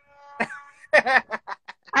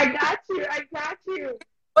I got you. I got you.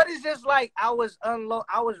 But it's just like I was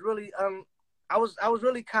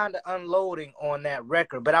really kind of unloading on that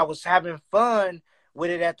record, but I was having fun with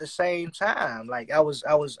it at the same time. Like I was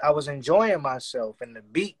enjoying myself, and the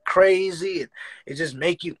beat crazy. It just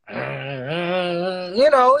make you,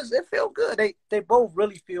 it feel good. They both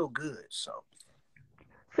really feel good. So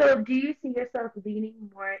So, do you see yourself leaning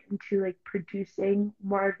more into like producing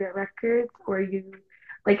more of your records, or are you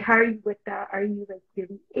like how are you with that? Are you like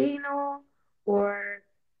really anal, or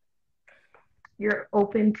you're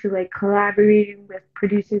open to like collaborating with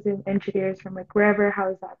producers and engineers from like wherever? How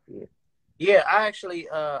is that for you? yeah, I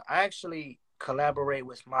actually collaborate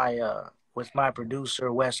with my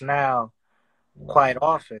producer Wes Now quite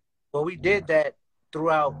often. Well, we did that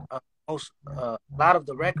throughout a lot of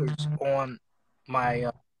the records on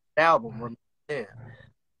my album. Remember? Yeah.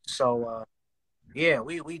 So yeah,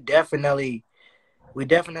 we definitely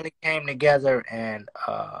came together and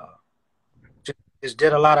just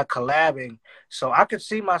did a lot of collabing. So I could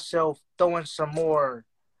see myself throwing some more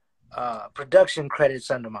production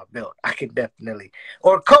credits under my belt. I could definitely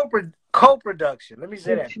or co-production. Let me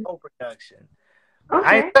say that co-production.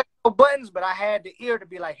 I ain't Okay. touch no buttons, but I had the ear to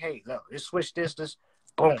be like, hey, look, let's switch this.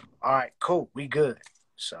 Boom. All right, cool. We good.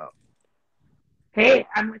 So, Hey,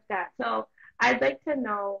 I'm with that. So I'd like to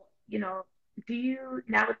know, do you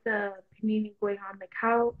now with the community going on, like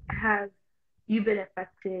how have you been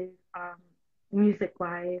affected music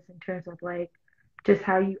wise in terms of like just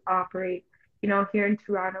how you operate? Here in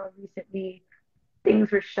Toronto recently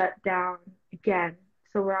things were shut down again.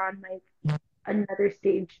 So we're on like another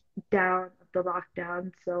stage down of the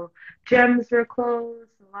lockdown. So gyms were closed,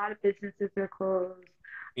 a lot of businesses were closed.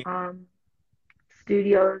 Um,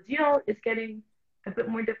 studios, it's getting a bit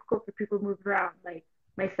more difficult for people to move around. Like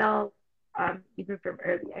myself, even from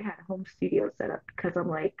early, I had a home studio set up because I'm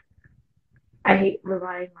like, I hate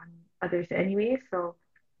relying on others anyway. So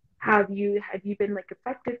have you been like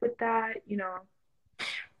affected with that?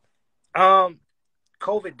 um,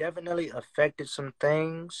 COVID definitely affected some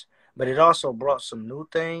things, but it also brought some new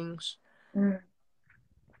things. Mm,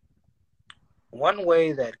 One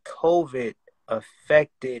way that COVID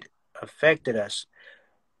affected us,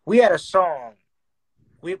 we had a song.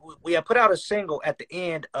 We had put out a single at the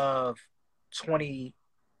end of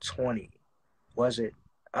 2020. Was it?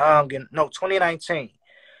 No, 2019.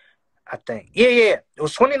 I think. Yeah, yeah. It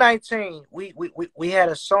was 2019. We had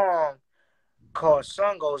a song called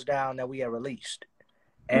 "Sun Goes Down" that we had released,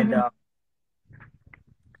 and mm-hmm,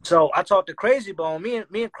 so I talked to Crazy Bone.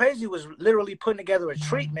 Me and Crazy was literally putting together a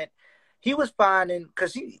treatment. He was finding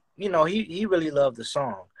because he really loved the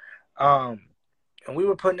song, um, and we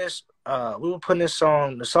were putting this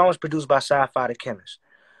song. The song was produced by Sci-Fi the Chemist.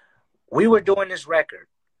 We were doing this record,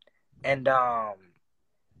 and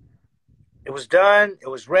it was done. It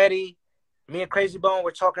was ready. Me and Crazy Bone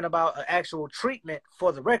were talking about an actual treatment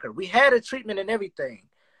for the record. We had a treatment and everything,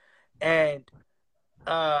 and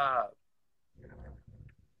uh,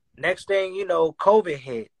 next thing you know, COVID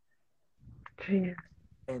hit, yeah,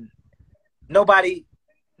 and nobody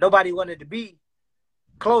nobody wanted to be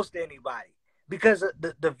close to anybody because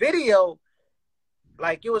the video,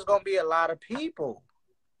 like, it was gonna be a lot of people.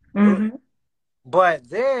 mm-hmm, But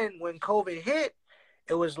then when COVID hit,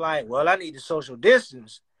 it was like, well, I need to social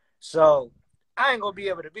distance, so I ain't gonna be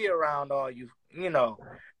able to be around all you.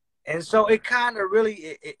 And so it kind of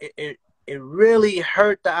really it really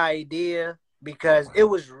hurt the idea because it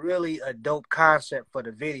was really a dope concept for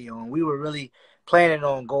the video, and we were really planning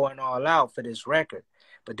on going all out for this record.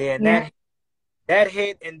 But then yeah, that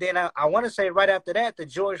hit, and then I want to say right after that, the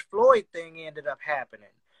George Floyd thing ended up happening.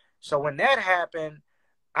 So when that happened,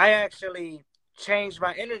 I actually changed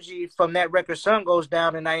my energy from that record Sun Goes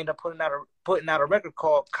Down, and I ended up putting out a record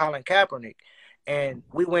called Colin Kaepernick, and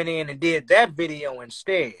we went in and did that video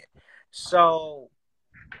instead. So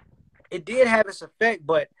it did have its effect,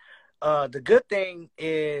 but the good thing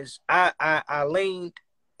is I leaned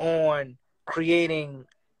on creating,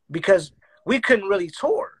 because we couldn't really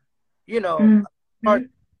tour. You know, Mm-hmm.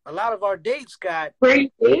 a lot of our dates got. Where are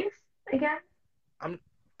you based again? I'm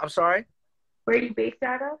sorry, Where are you based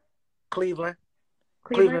out of? Cleveland.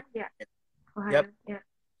 Cleveland? Yeah. Ohio. Yep. Yeah.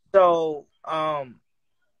 So a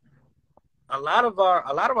lot of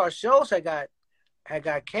our shows had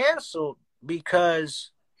got canceled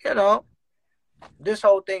because, you know, this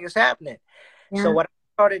whole thing is happening. Yeah. So what I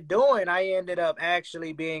started doing, I ended up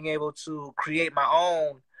actually being able to create my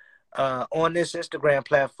own on this Instagram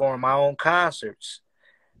platform, my own concerts.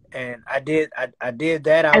 And I did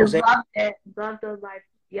that. I loved it. Loved those live.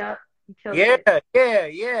 Yep. You killed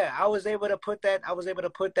it. Yeah. I was able to put that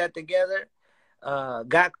together.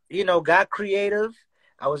 Got creative.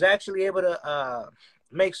 I was actually able to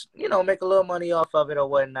make a little money off of it or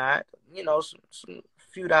whatnot. You know, some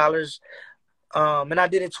few dollars. And I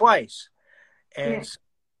did it twice. And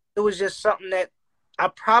it was just something that I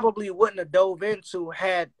probably wouldn't have dove into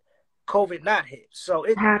had COVID not hit. So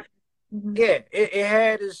it had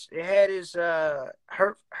its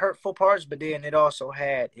hurtful parts, but then it also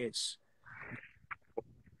had its.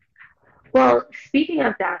 Well, speaking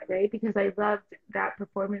of that, right? Because I loved that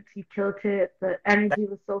performance. You killed it. The energy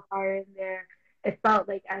was so fire in there. It felt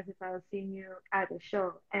like as if I was seeing you at a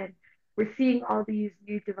show. And we're seeing all these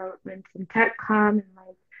new developments in tech com and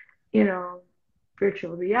like, you know,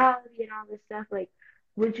 virtual reality and all this stuff. Like,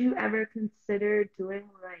 would you ever consider doing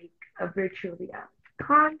like a virtual reality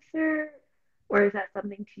concert? Or is that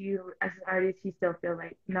something to you as an artist you still feel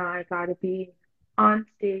like, no, I gotta be on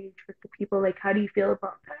stage with the people? Like, how do you feel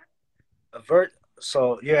about that?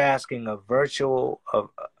 So you're asking a virtual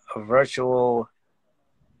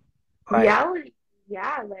like, reality?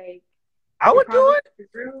 Yeah, like I you're would do probably it. in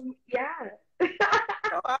the room. Yeah.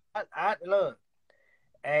 No, I look.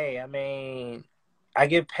 Hey, I mean, I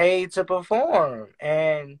get paid to perform,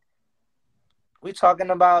 and we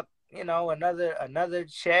talking about, you know, another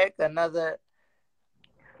check, another.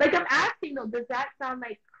 Like I'm asking though, does that sound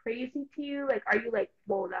like crazy to you? Like, are you like,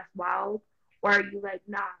 whoa, that's wild, or are you like,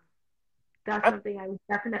 nah, that's I, something I would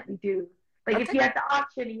definitely do? Like, I if think you had the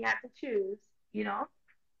option and you had to choose, you know?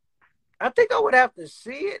 I think I would have to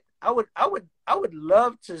see it. I would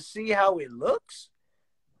love to see how it looks,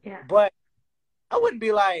 Yeah. but I wouldn't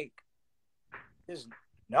be like, just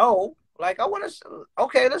no. Like I want to.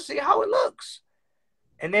 Okay, let's see how it looks,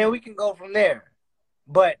 and then we can go from there.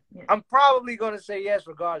 But I'm probably going to say yes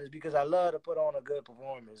regardless, because I love to put on a good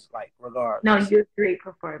performance, like No, regardless. you're a great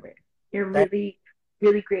performer. You're That, really,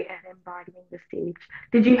 really great at embodying the stage.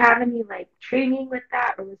 Did you have any like training with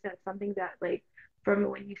that, or was that something that like from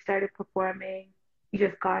when you started performing, you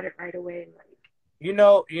just got it right away? Like,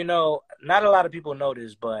 not a lot of people know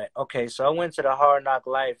this, but okay, so I went to the Hard Knock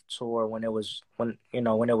Life tour when it was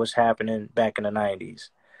happening back in the 90s.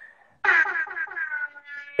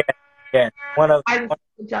 Yeah, I was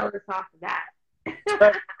so jealous off of that.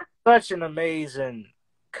 such, such an amazing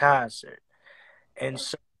concert, and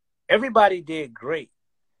so everybody did great.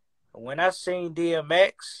 When I seen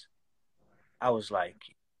DMX, I was like,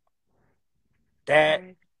 that,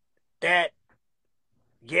 that,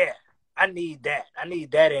 yeah, I need that. I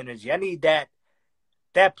need that energy. I need that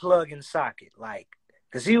plug and socket, like,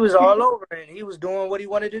 because he was all over and he was doing what he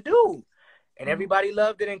wanted to do, and everybody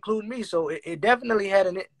loved it, including me. So it definitely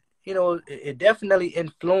had it definitely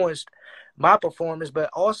influenced my performance,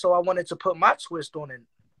 but also I wanted to put my twist on it.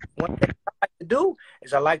 One thing I like to do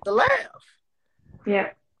is I like to laugh.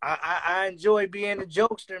 Yeah. I enjoy being a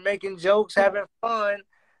jokester, making jokes, having fun,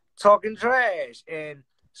 talking trash, and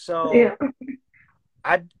so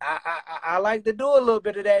I like to do a little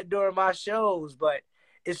bit of that during my shows. But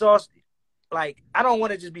it's also like I don't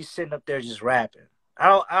want to just be sitting up there just rapping. I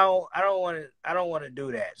don't want to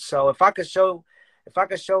do that. So if I could show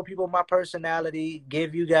people my personality,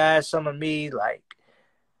 give you guys some of me, like,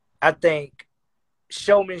 I think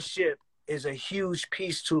showmanship is a huge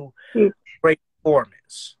piece to great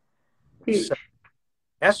performance. So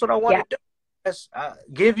that's what I want to do. That's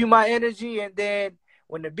give you my energy, and then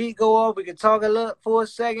when the beat go off, we can talk a little for a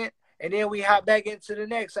second, and then we hop back into the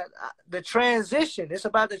next. The transition. It's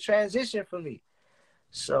about the transition for me.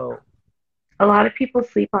 So a lot of people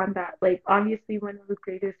sleep on that. Like, obviously, one of the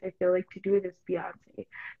greatest I feel like to do it is Beyonce.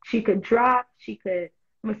 She could drop, she could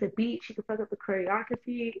miss a beat, she could fuck up the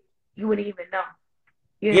choreography. You wouldn't even know.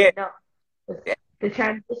 You wouldn't even know. The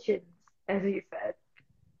transitions, as you said.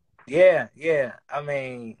 Yeah. I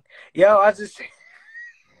mean, yo, I just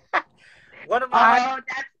one of my Oh,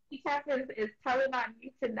 that's is telling on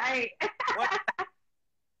you tonight. one,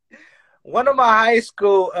 one of my high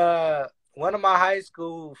school one of my high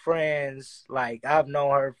school friends, like I've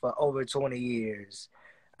known her for over 20 years.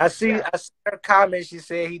 Yeah. I see her comment. She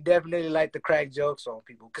said he definitely like to crack jokes on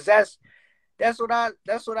people, cause that's what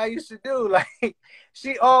I used to do. Like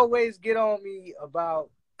she always get on me about,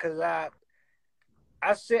 cause I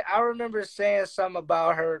remember saying something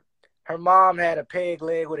about her mom had a peg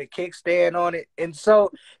leg with a kickstand on it, and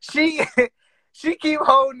so she she keep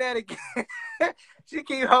holding that against she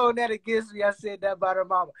keep holding that against me. I said that about her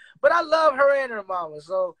mama, but I love her and her mama,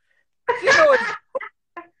 so she know it's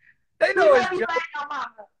they You know it's really joke. like your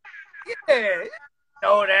mama. Yeah, you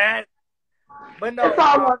know that. But It's no,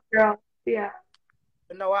 all one girl. Yeah.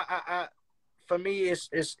 no, for me,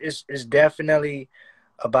 it's definitely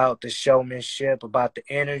about the showmanship, about the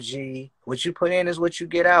energy. What you put in is what you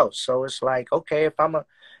get out. So it's like, okay, if I'm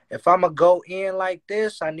a go in like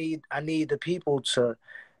this, I need the people to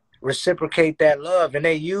reciprocate that love, and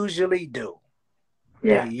they usually do. They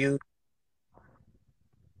Yeah. use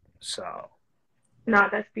so. No,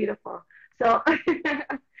 that's beautiful. So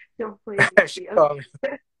don't play with She me. called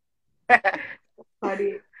me.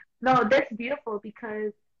 Funny. No, that's beautiful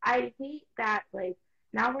because I hate that like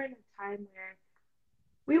now we're in a time where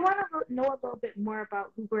we want to know a little bit more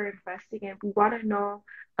about who we're investing in. We want to know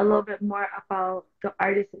a little bit more about the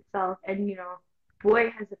artist itself. And,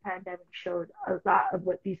 boy, has the pandemic showed a lot of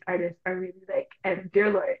what these artists are really like. And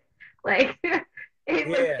dear Lord, like, Yeah. it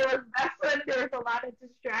was that's when there was a lot of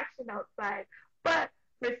distraction outside. But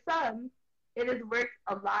for some, it has worked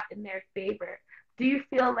a lot in their favor. Do you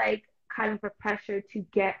feel like kind of a pressure to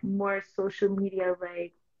get more social media,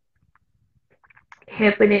 like,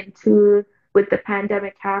 happening too with the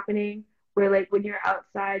pandemic happening, where like when you're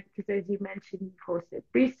outside, because as you mentioned, you hosted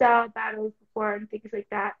freestyle battles before and things like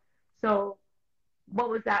that. So what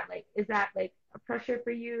was that like? Is that like a pressure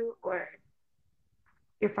for you, or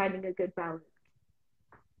you're finding a good balance?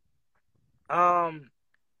 Um,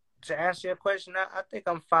 to answer your question, I think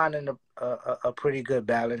I'm finding a pretty good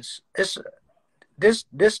balance. It's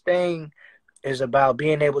this thing is about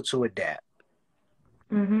being able to adapt.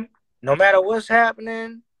 Mm-hmm. No matter what's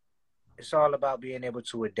happening, it's all about being able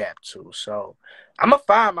to adapt to. So I'm gonna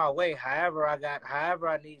find my way however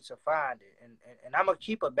I need to find it. And I'm gonna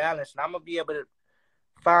keep a balance, and I'm gonna be able to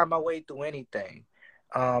find my way through anything.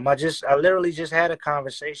 I literally just had a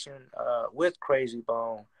conversation with Crazy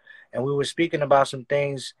Bone, and we were speaking about some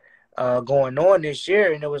things going on this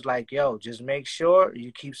year, and it was like, yo, just make sure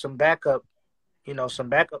you keep some backup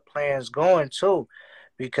plans going too,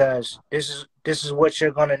 because this is what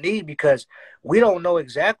you're gonna need, because we don't know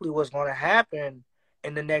exactly what's gonna happen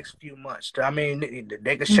in the next few months. I mean,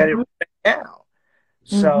 they could shut it Mm-hmm. down.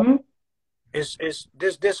 So Mm-hmm. it's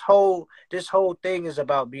this whole thing is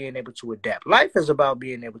about being able to adapt. Life is about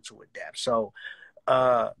being able to adapt. So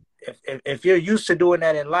if you're used to doing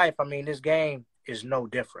that in life, I mean, this game is no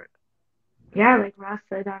different. Yeah, like Ross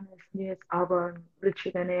said on his newest album,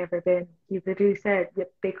 Richer Than I Ever Been, he literally said,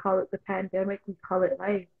 yep, they call it the pandemic, we call it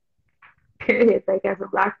life. Period. Like as a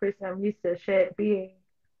black person, I'm used to shit being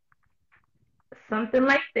something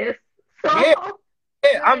like this. Yeah, So,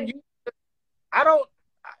 yeah. like, I don't.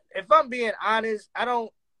 If I'm being honest, I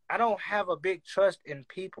don't have a big trust in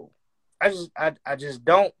people. I just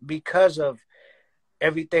don't, because of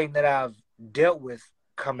everything that I've dealt with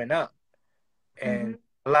coming up, mm-hmm. and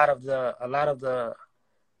a lot of the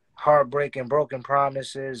heartbreaking broken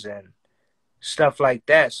promises and stuff like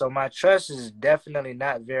that. So my trust is definitely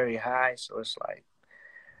not very high. So it's like,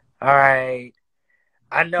 all right,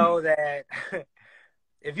 I know that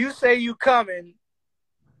if you say you coming,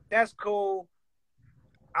 that's cool.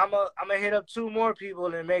 I'm gonna hit up two more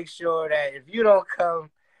people and make sure that if you don't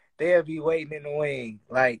come, they'll be waiting in the wing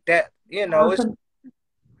like that. You know, it's. Awesome.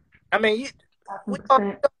 I mean, we all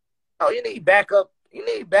 1,000%. know you need backup. You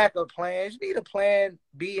need backup plans. You need a plan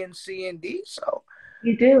B and C and D. So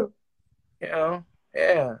You do. you know,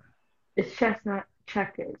 yeah. It's chestnut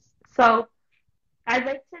checkers. So I'd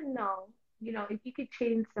like to know, if you could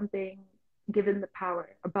change something given the power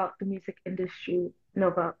about the music industry,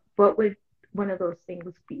 Nova, what would one of those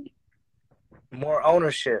things be? More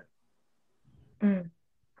ownership. Mm.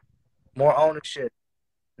 More ownership.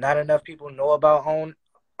 Not enough people know about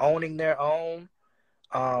owning their own.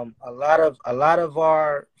 A lot of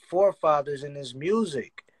our forefathers in this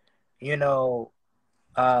music, you know,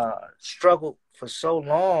 struggled for so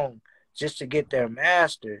long just to get their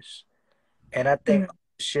masters. And I think Mm.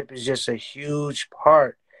 ownership is just a huge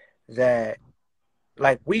part that,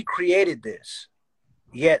 like, we created this.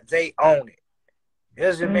 yet they own it. It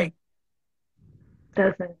doesn't Mm, make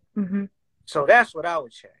doesn't. so that's what I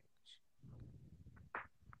would change.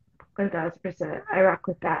 1000%. I rock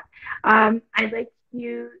with that. I'd like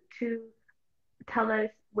you to tell us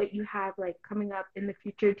what you have like coming up in the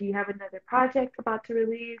future. Do you have another project about to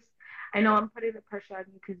release? I know I'm putting the pressure on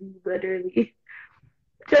you because you literally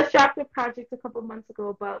just dropped a project a couple months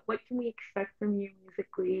ago, but what can we expect from you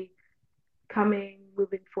musically coming,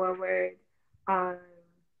 moving forward? Um,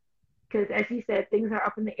 because as you said, things are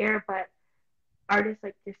up in the air, but artists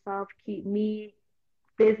like yourself keep me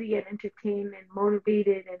busy and entertained and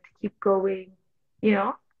motivated and to keep going, you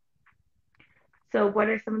know? So what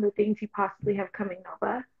are some of the things you possibly have coming,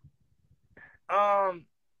 Nova? Um,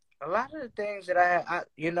 a lot of the things that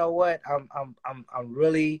you know what, I'm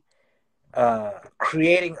really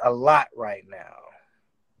creating a lot right now.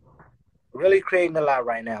 Really creating a lot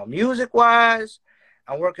right now. Music wise,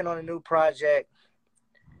 I'm working on a new project.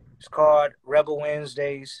 It's called Rebel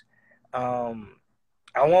Wednesdays. Um,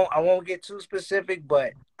 I won't get too specific,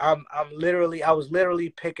 but I was literally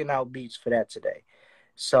picking out beats for that today.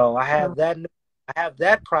 So I have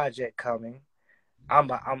that project coming. I'm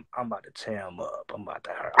about to tear him up. I'm about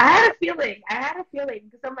to hurt. I had a feeling. I had a feeling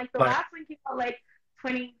because I'm like the But last one came out like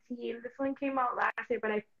 2018. This one came out last year,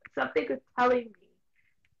 but I something is telling me.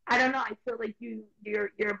 I don't know. I feel like you're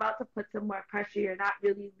about to put some more pressure. You're not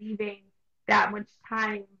really leaving that much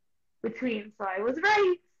time between. So I was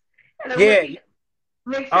right. And I'm yeah, looking.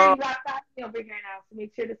 Make sure um, you got that over here now. So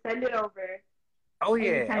make sure to send it over oh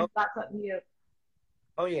yeah, anytime you got something new.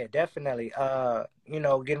 oh yeah, definitely.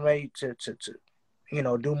 Getting ready to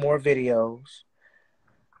do more videos.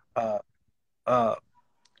 Uh, uh,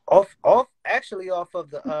 off of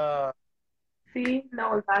the See,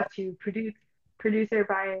 Noah got you. Produced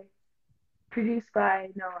by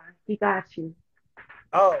Noah. He got you.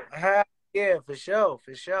 oh yeah, for sure,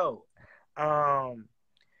 for sure. Um,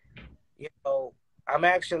 you know, I'm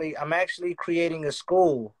actually creating a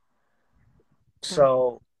school,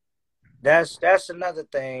 so that's another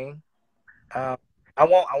thing. Um, I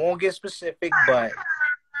won't get specific, but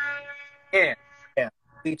yeah, yeah,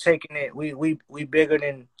 we taking it. We bigger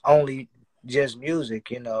than only just music.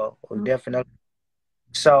 We definitely.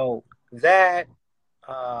 So that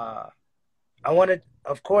uh, I want to,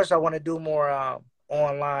 of course, I want to do more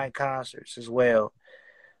online concerts as well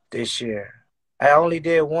this year. I only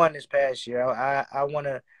did one this past year. I want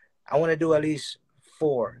to do at least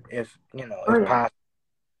four Oh if yeah. possible.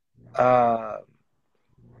 Uh,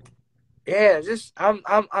 yeah, just I'm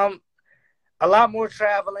a lot more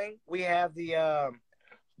traveling. We have the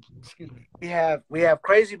excuse me. We have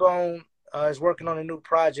Crazy Bone is working on a new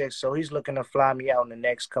project, so he's looking to fly me out in the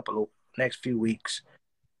next few weeks.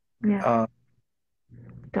 Yeah. Uh,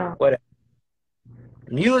 Dope. what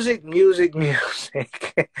music.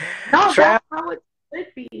 No, Travel, that's how it should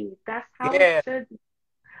be. That's how it yeah, should be.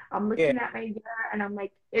 I'm yeah, looking at my year and I'm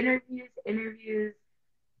like, interviews, interviews,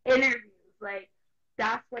 interviews. Like,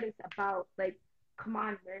 that's what it's about. Like, come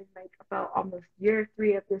on, man. Like, about almost year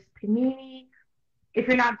 3 of this panini. If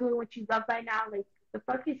you're not doing what you love by now, like, the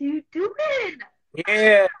fuck is you doing?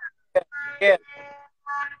 yeah, yeah.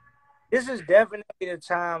 This is definitely the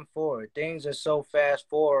time for it. Things are so fast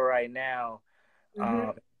forward right now. Mm-hmm.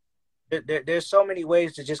 Um, there's so many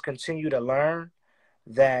ways to just continue to learn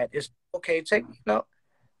that it's okay.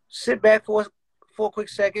 Sit back for a quick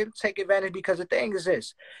second, take advantage because the thing is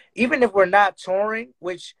this: even if we're not touring,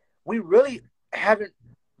 which we really haven't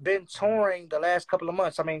been touring the last couple of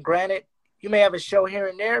months. I mean, granted, you may have a show here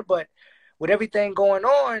and there, but with everything going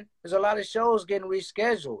on, there's a lot of shows getting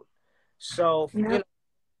rescheduled. So Yeah.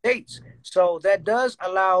 dates. So that does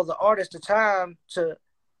allow the artist the time to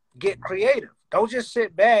get creative. Don't just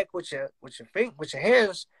sit back with your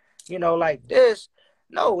hands, like this.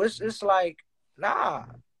 No, it's like nah.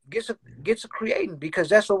 Get to creating because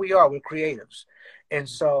that's what we are. We're creatives, and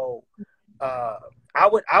so uh, I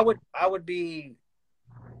wouldn't be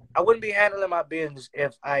handling my business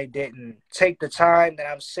if I didn't take the time that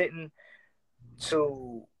I'm sitting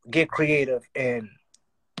to get creative and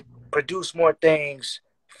produce more things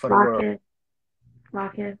for the Lock world. in.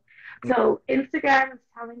 Lock in. So Instagram is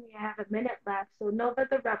telling me I have a minute left. So Nova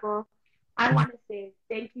the Rebel, I want to say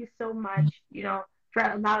thank you so much, for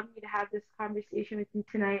allowing me to have this conversation with you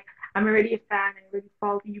tonight. I'm already a fan. I already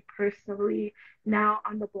follow you personally now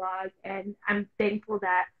on the blog, and I'm thankful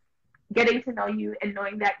that getting to know you and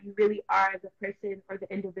knowing that you really are the person or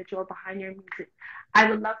the individual behind your music. I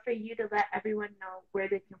would love for you to let everyone know where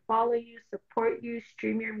they can follow you, support you,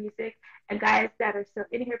 stream your music. And guys that are still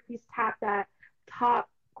in here, please tap that top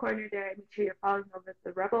corner there and make sure you're following over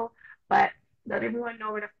the Rebel. But Let everyone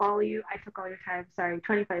know where to follow you. I took all your time. Sorry,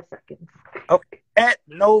 25 seconds. Okay, at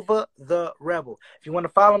Nova the Rebel. If you want to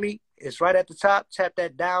follow me, it's right at the top. Tap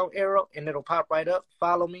that down arrow and it'll pop right up.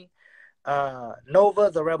 Follow me.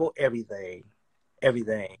 Nova the Rebel, everything.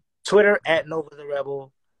 Twitter at Nova the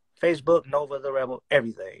Rebel. Facebook, Nova the Rebel,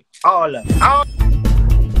 everything. All of it.